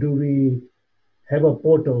do we have a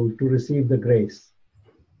portal to receive the grace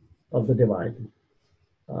of the divine.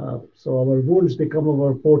 So our wounds become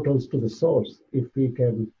our portals to the source if we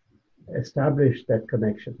can establish that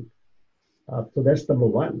connection. So that's number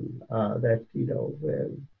one, that,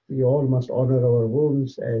 we all must honor our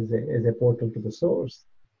wounds as a portal to the source.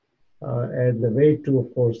 And the way to,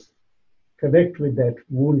 of course, connect with that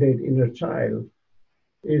wounded inner child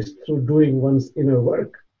is through doing one's inner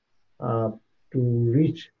work, to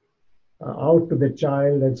reach out to the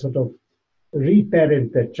child and sort of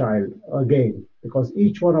reparent that child again. Because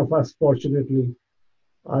each one of us, fortunately,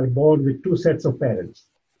 are born with two sets of parents.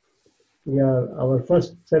 Our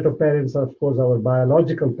first set of parents are, of course, our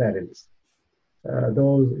biological parents.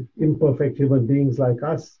 Those imperfect human beings like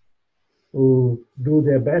us who do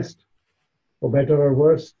their best, for better or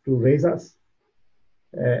worse, to raise us.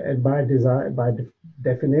 And by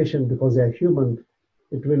definition, because they're human,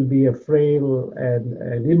 it will be a frail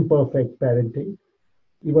and imperfect parenting,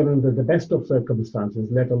 even under the best of circumstances,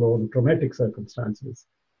 let alone traumatic circumstances.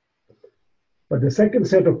 But the second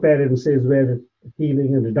set of parents is where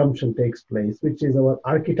healing and redemption takes place, which is our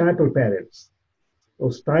archetypal parents.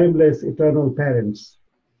 Those timeless, eternal parents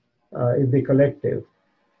in the collective.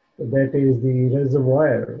 That is the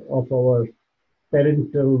reservoir of our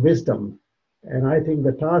parental wisdom. And I think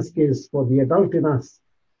the task is for the adult in us,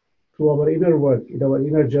 through our inner work, in our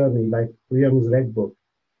inner journey, like Jung's Red Book,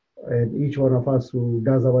 and each one of us who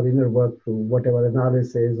does our inner work through whatever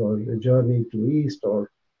analysis or a journey to east or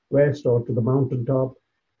west or to the mountaintop,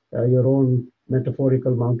 your own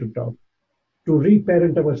metaphorical mountaintop, to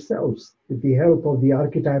reparent ourselves with the help of the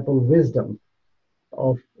archetypal wisdom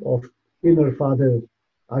of inner father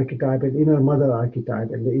archetype and inner mother archetype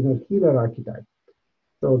and the inner healer archetype.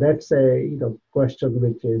 So that's a question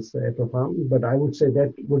which is profound, but I would say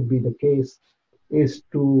that would be the case, is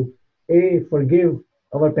to A, forgive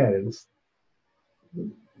our parents.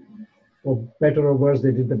 For better or worse,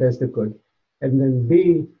 they did the best they could. And then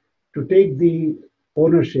B, to take the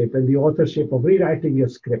ownership and the authorship of rewriting your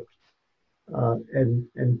script.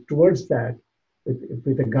 And towards that,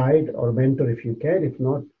 with a guide or mentor if you can, if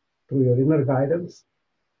not, through your inner guidance,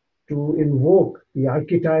 to invoke the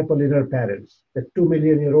archetypal inner parents, the 2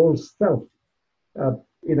 million-year-old self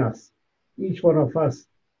in us. Each one of us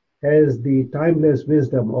has the timeless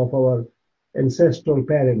wisdom of our ancestral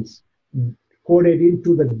parents coded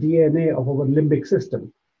into the DNA of our limbic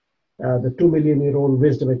system. The 2 million-year-old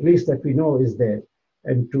wisdom, at least that we know, is there.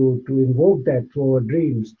 And to invoke that through our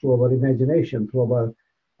dreams, through our imagination, through our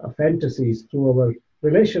fantasies, through our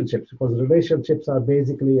relationships, because relationships are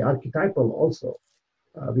basically archetypal also.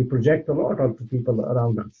 We project a lot onto people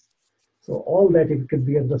around us. So all that, if it can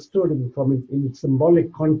be understood in its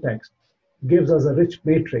symbolic context, gives us a rich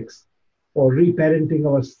matrix for reparenting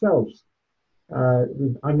ourselves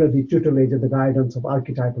under the tutelage and the guidance of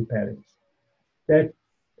archetypal parents. That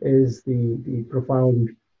is the profound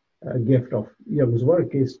gift of Jung's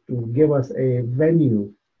work, is to give us a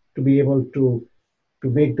venue to be able to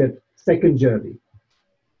make that second journey.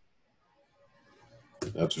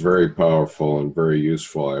 That's very powerful and very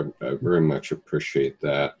useful. I very much appreciate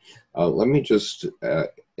that. Let me just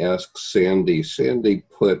ask Sandy. Sandy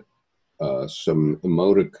put some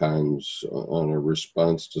emoticons on a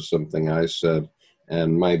response to something I said,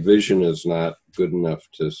 and my vision is not good enough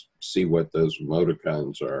to see what those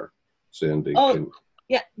emoticons are. Sandy. Oh,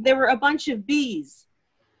 yeah, there were a bunch of bees.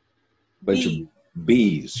 Bunch of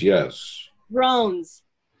bees, yes. Drones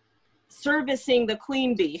servicing the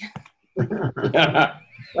queen bee.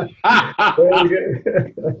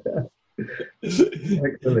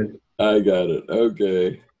 Excellent. I got it.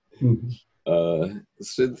 Okay.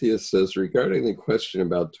 Cynthia says, regarding the question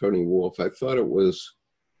about Tony Wolff, I thought it was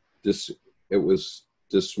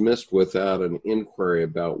dismissed without an inquiry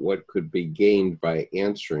about what could be gained by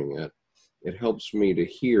answering it. It helps me to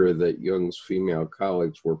hear that Jung's female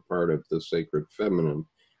colleagues were part of the sacred feminine.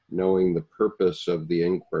 Knowing the purpose of the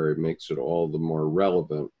inquiry makes it all the more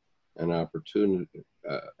relevant. An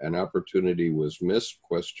opportunity was missed? ?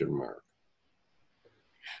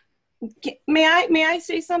 May I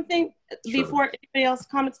say something before anybody else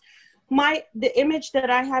comments? The image that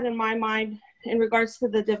I had in my mind in regards to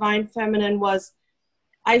the divine feminine was,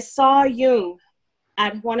 I saw Jung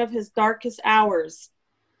at one of his darkest hours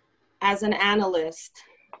as an analyst,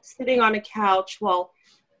 sitting on a couch while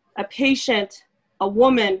a patient, a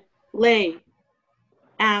woman, lay,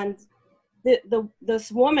 and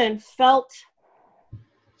this woman felt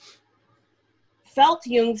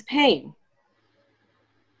Jung's pain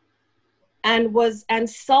and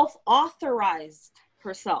self-authorized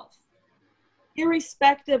herself,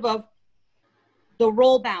 irrespective of the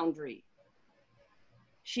role boundary.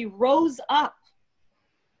 She rose up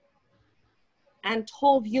and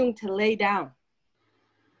told Jung to lay down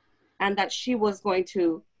and that she was going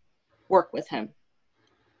to work with him.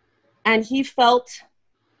 And he felt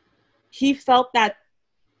that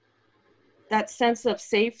sense of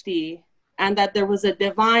safety, and that there was a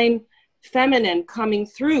divine feminine coming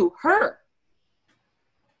through her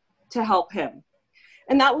to help him.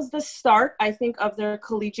 And that was the start, I think, of their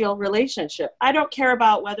collegial relationship. I don't care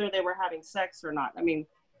about whether they were having sex or not. I mean,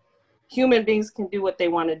 human beings can do what they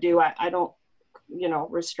want to do. I don't,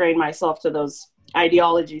 restrain myself to those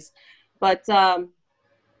ideologies. But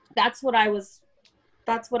that's what I was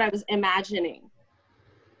imagining.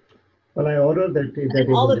 Well, I ordered that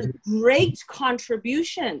all of the great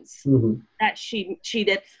contributions that she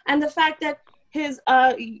did, and the fact that his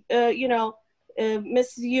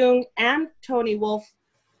Miss Jung and Tony Wolff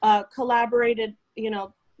collaborated,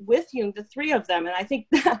 with Jung, the three of them, and I think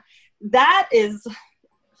that is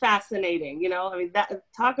fascinating. I mean,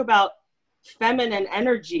 talk about feminine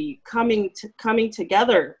energy coming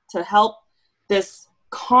together to help this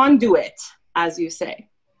conduit, as you say.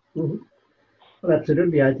 Well,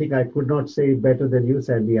 absolutely. I think I could not say it better than you,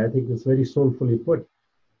 Sandy. I think it's very soulfully put.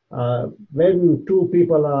 When two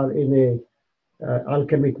people are in a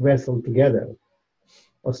alchemic vessel together,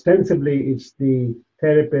 ostensibly it's the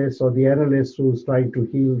therapist or the analyst who's trying to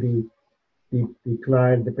heal the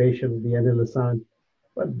client, the patient, the analyst,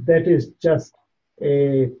 but that is just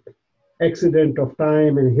a accident of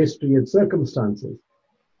time and history and circumstances.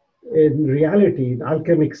 In reality, in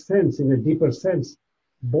alchemic sense, in a deeper sense,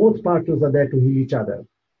 both partners are there to heal each other,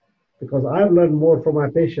 because I've learned more from my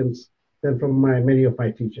patients than from many of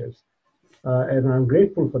my teachers, and I'm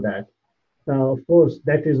grateful for that. Now, of course,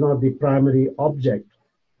 that is not the primary object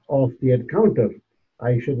of the encounter.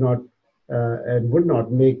 I should not and would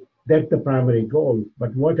not make that the primary goal,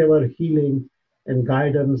 but whatever healing and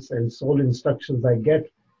guidance and soul instructions I get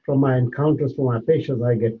from my encounters from my patients,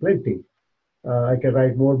 I get plenty. I can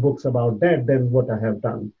write more books about that than what I have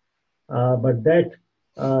done. But that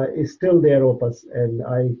is still their opus, and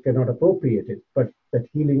I cannot appropriate it. But that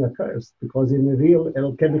healing occurs because in a real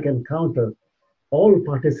alchemic encounter, all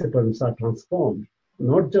participants are transformed,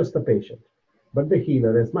 not just the patient, but the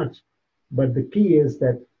healer as much. But the key is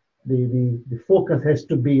that the focus has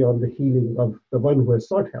to be on the healing of the one who has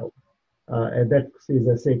sought help. And that is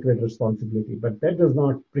a sacred responsibility. But that does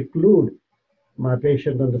not preclude my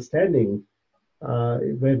patient understanding.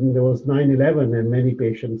 When there was 9/11 and many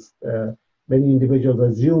patients, many individuals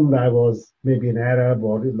assumed I was maybe an Arab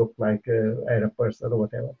or it looked like an Arab person or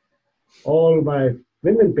whatever. All my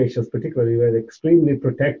women patients particularly were extremely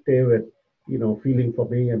protective and, feeling for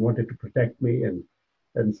me and wanted to protect me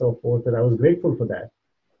and so forth. And I was grateful for that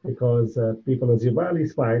because people assume, well,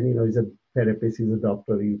 he's fine, he's a therapist, he's a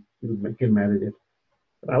doctor, he can manage it.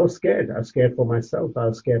 But I was scared. I was scared for myself. I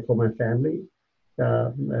was scared for my family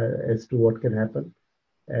as to what can happen.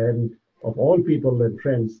 And of all people and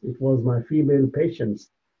friends, it was my female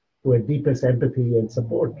patients who had deepest empathy and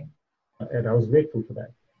support. And I was grateful for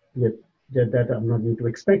that. Yet that I'm not going to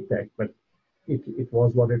expect that, but it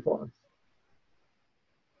was what it was.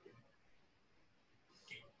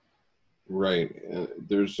 Right.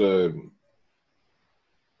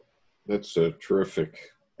 That's a terrific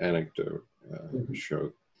anecdote,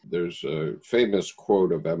 Ashok. There's a famous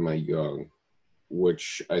quote of Emma Young,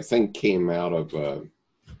 which I think came out of a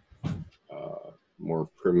more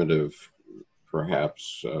primitive,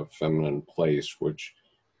 perhaps feminine place,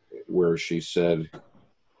 where she said,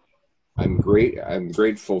 I'm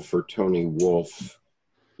grateful for Toni Wolff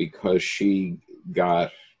because she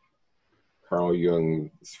got Carl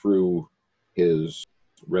Jung through his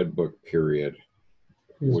Red Book period,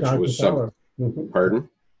 which was some, pardon?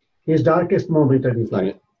 His darkest moment in his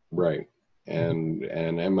life. Right. And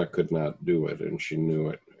Emma could not do it, and she knew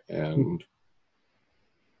it. And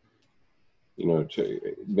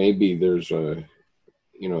maybe there's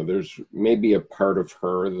maybe a part of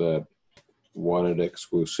her that wanted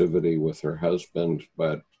exclusivity with her husband,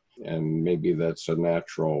 and maybe that's a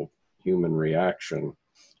natural human reaction.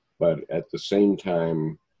 But at the same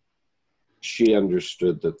time, she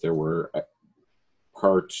understood that there were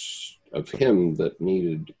parts of him that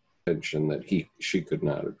needed attention that she could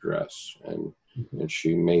not address. And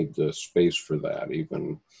she made the space for that,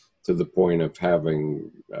 even to the point of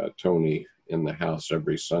having Toni in the house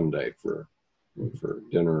every Sunday for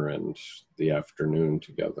dinner and the afternoon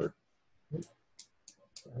together.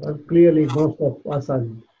 Clearly, most of us are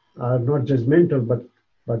not judgmental,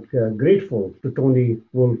 but grateful to Toni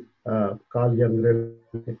Wolff, Carl Jung,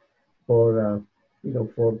 for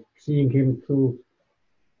seeing him through.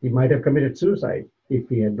 He might have committed suicide if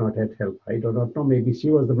he had not had help. I do not know. Maybe she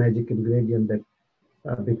was the magic ingredient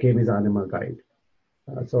that became his anima guide.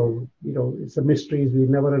 So it's a mystery we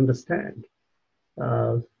never understand,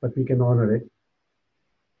 but we can honor it.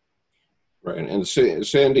 Right, and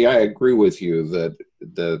Sandy, I agree with you that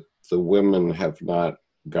the women have not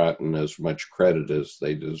gotten as much credit as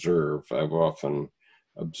they deserve. I've often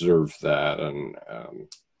observed that, and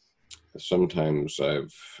sometimes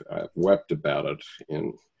I've wept about it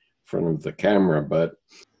in front of the camera. But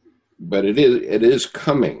it is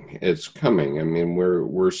coming. It's coming. I mean,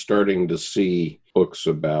 we're starting to see books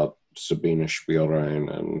about Sabine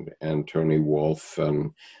Spielrein and Toni Wolff,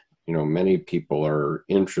 and many people are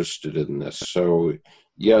interested in this. So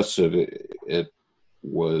yes, it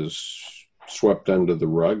was swept under the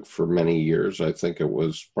rug for many years. I think it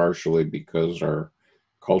was partially because our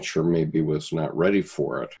culture maybe was not ready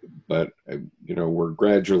for it. But, we're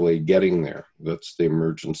gradually getting there. That's the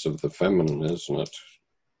emergence of the feminine, isn't it,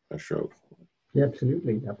 Ashok? Yeah,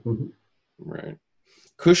 absolutely. Mm-hmm. Right.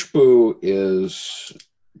 Khushbu is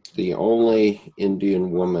the only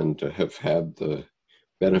Indian woman to have had the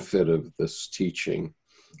benefit of this teaching.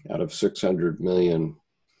 Out of 600 million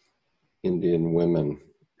Indian women,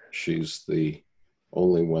 she's the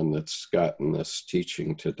only one that's gotten this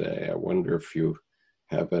teaching today. I wonder if you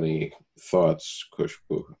have any thoughts,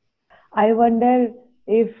 Khushbu. I wonder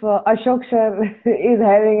if Ashok sir is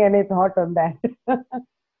having any thought on that.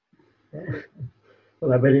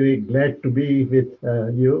 Well, I'm very glad to be with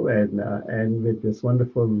you and with this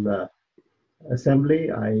wonderful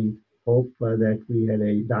assembly. I hope that we had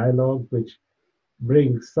a dialogue which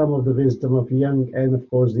brings some of the wisdom of Jung and, of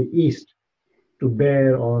course, the East to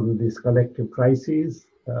bear on this collective crises.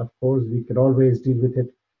 Of course, we can always deal with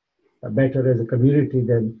it better as a community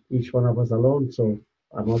than each one of us alone. So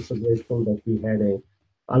I'm also grateful that we had an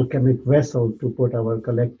alchemic vessel to put our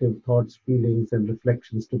collective thoughts, feelings, and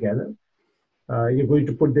reflections together. You're going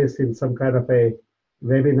to put this in some kind of a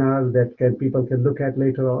webinar that people can look at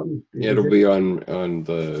later on? It'll be on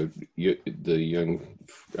the Jung,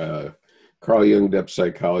 Carl Jung Depth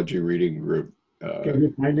Psychology Reading Group. Can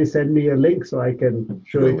you kindly send me a link so I can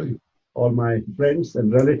show it to all my friends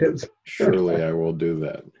and relatives? Surely, I will do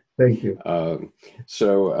that. Thank you.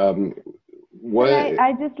 What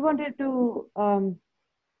I just wanted to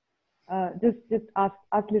just ask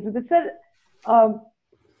a little bit, sir.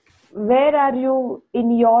 Where are you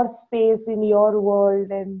in your space, in your world?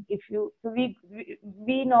 And if you, so we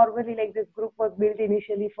normally, like, this group was built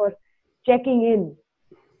initially for checking in,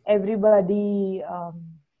 everybody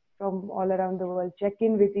from all around the world, check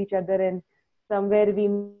in with each other, and somewhere we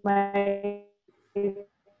might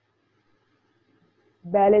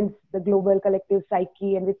balance the global collective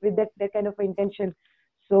psyche, and with that kind of intention.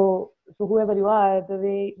 So whoever you are, the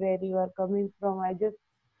way where you are coming from, I just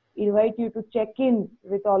invite you to check in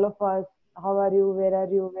with all of us. How are you? Where are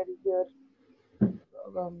you? Where is your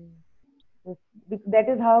that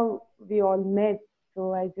is how we all met.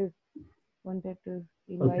 So I just wanted to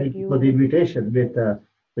invite thank you for the invitation.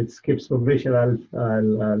 With Skip's permission,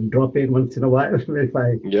 I'll drop in once in a while if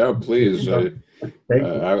I. Yeah, please. Thank you.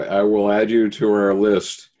 I will add you to our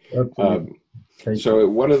list. So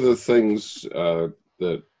one of the things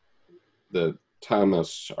that that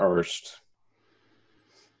Thomas Arst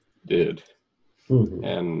did,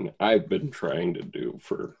 and I've been trying to do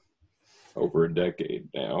for over a decade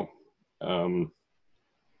now,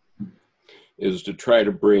 is to try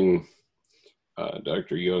to bring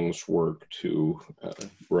Dr. Jung's work to a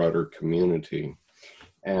broader community.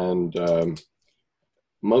 And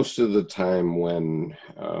most of the time when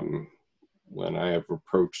I have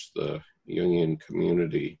approached the Jungian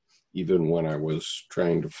community, even when I was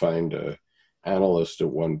trying to find a analyst at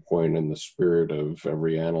one point in the spirit of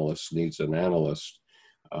every analyst needs an analyst,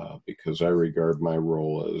 because I regard my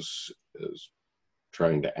role as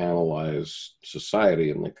trying to analyze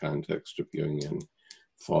society in the context of Jungian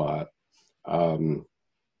thought.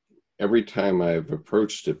 Every time I've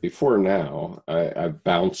approached it before now, I've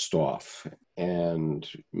bounced off. And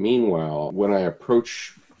meanwhile, when I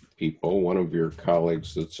approach people, one of your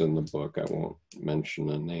colleagues that's in the book, I won't mention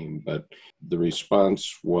a name, but the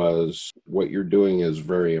response was, what you're doing is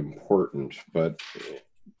very important, but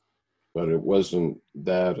it wasn't,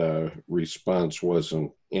 that response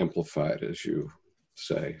wasn't amplified, as you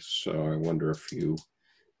say. So I wonder if you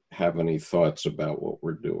have any thoughts about what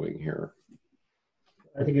we're doing here.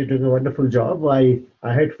 I think you're doing a wonderful job. I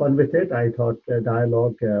had fun with it. I thought the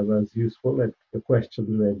dialogue was useful, and the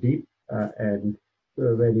questions were deep and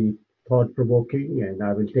very thought-provoking, and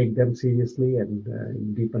I will take them seriously and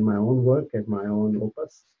deepen my own work and my own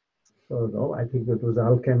opus. So no, I think it was an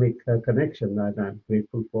alchemic connection, and I'm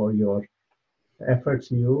grateful for your efforts,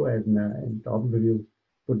 you and Tom, will you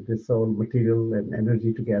put this whole material and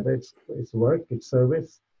energy together. It's work, it's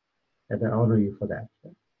service, and I honor you for that.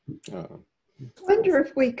 I wonder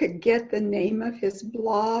if we could get the name of his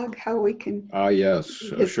blog, how we can... Yes,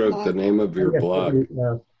 Ashok, the name of your blog.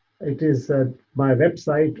 It is my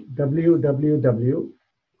website, www.path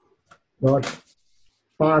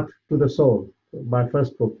to the soul. My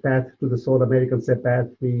first book, Path to the Soul. Americans say path,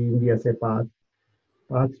 we India say path.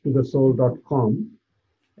 pathtothesoul.com.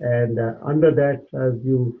 And under that,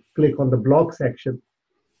 you click on the blog section,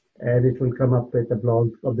 and it will come up with the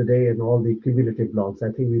blog of the day and all the cumulative blogs.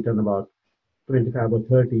 I think we've done about 25 or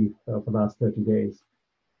 30 for the last 30 days.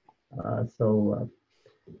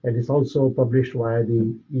 And it's also published via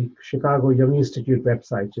the Chicago Young Institute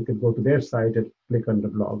website. So you can go to their site and click on the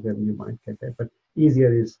blog, and you might get there. But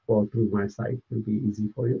easier is through my site. It will be easy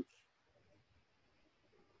for you.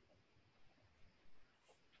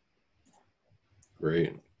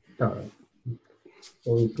 Great.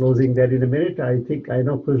 So closing that in a minute. I think I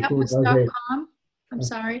know Khushbu does a... .com. I'm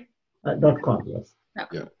sorry. .com, yes.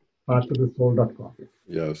 Yeah. pathtothesoul.com.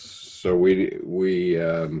 Yes. So we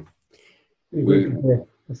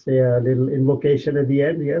say a little invocation at the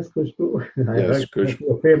end. Yes, Khushbu. Yes,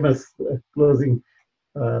 Khushbu. A famous closing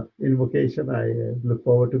invocation. I look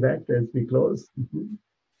forward to that as we close.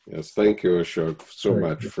 Yes, thank you, Ashok, so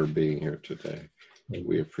much for being here today.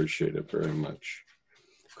 We appreciate it very much.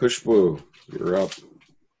 Khushbu, you're up.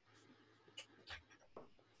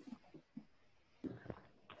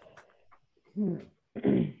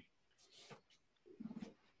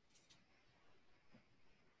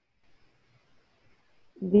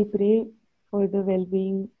 We pray for the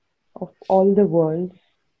well-being of all the worlds,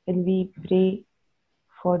 and we pray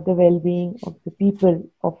for the well-being of the people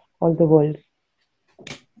of all the worlds.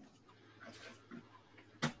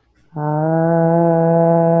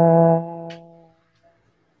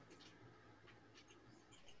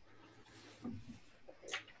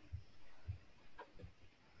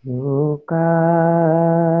 Loka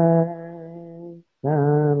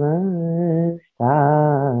samasta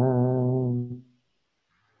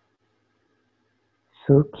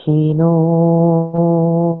sukhino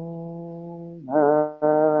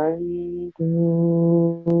bhavantu.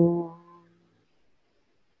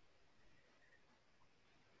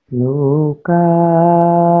 Loka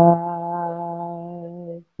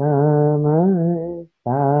samasta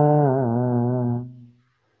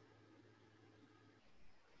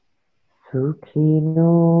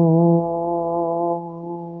sukhino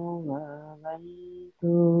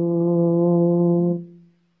bhavantu.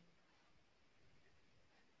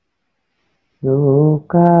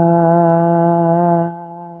 Loka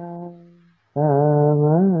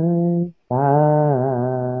samasta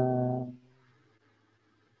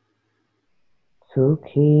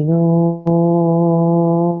sukhino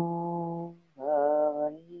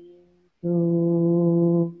bhavantu.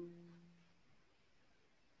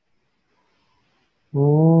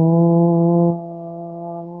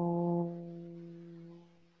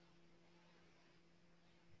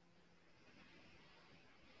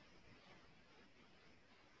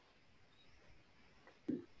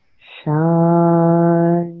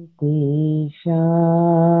 Shanti,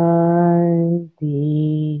 shanti.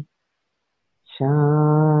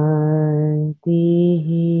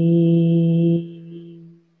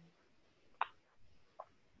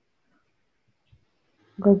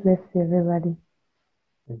 God bless you, everybody.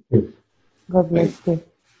 Thank you. God bless you.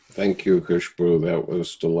 Thank you, Khushbu. That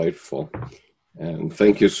was delightful. And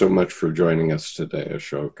thank you so much for joining us today,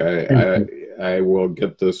 Ashok. I will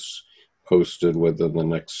get this posted within the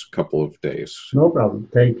next couple of days. No problem.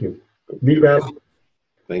 Thank you. Be well.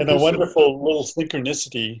 Thank and you a wonderful little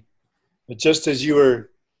synchronicity. Just as you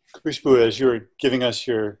were, Khushbu, as you were giving us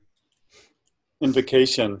your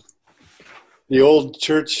invocation, the old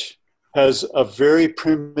church has a very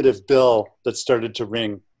primitive bell that started to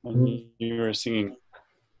ring when you were singing.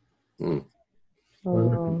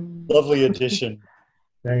 Lovely addition.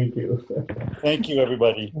 Thank you. Thank you,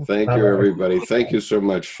 everybody. Thank you, everybody. Thank you so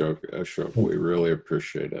much, Ashok. We really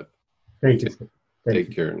appreciate it. Thank you.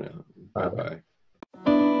 Take care now. Bye-bye.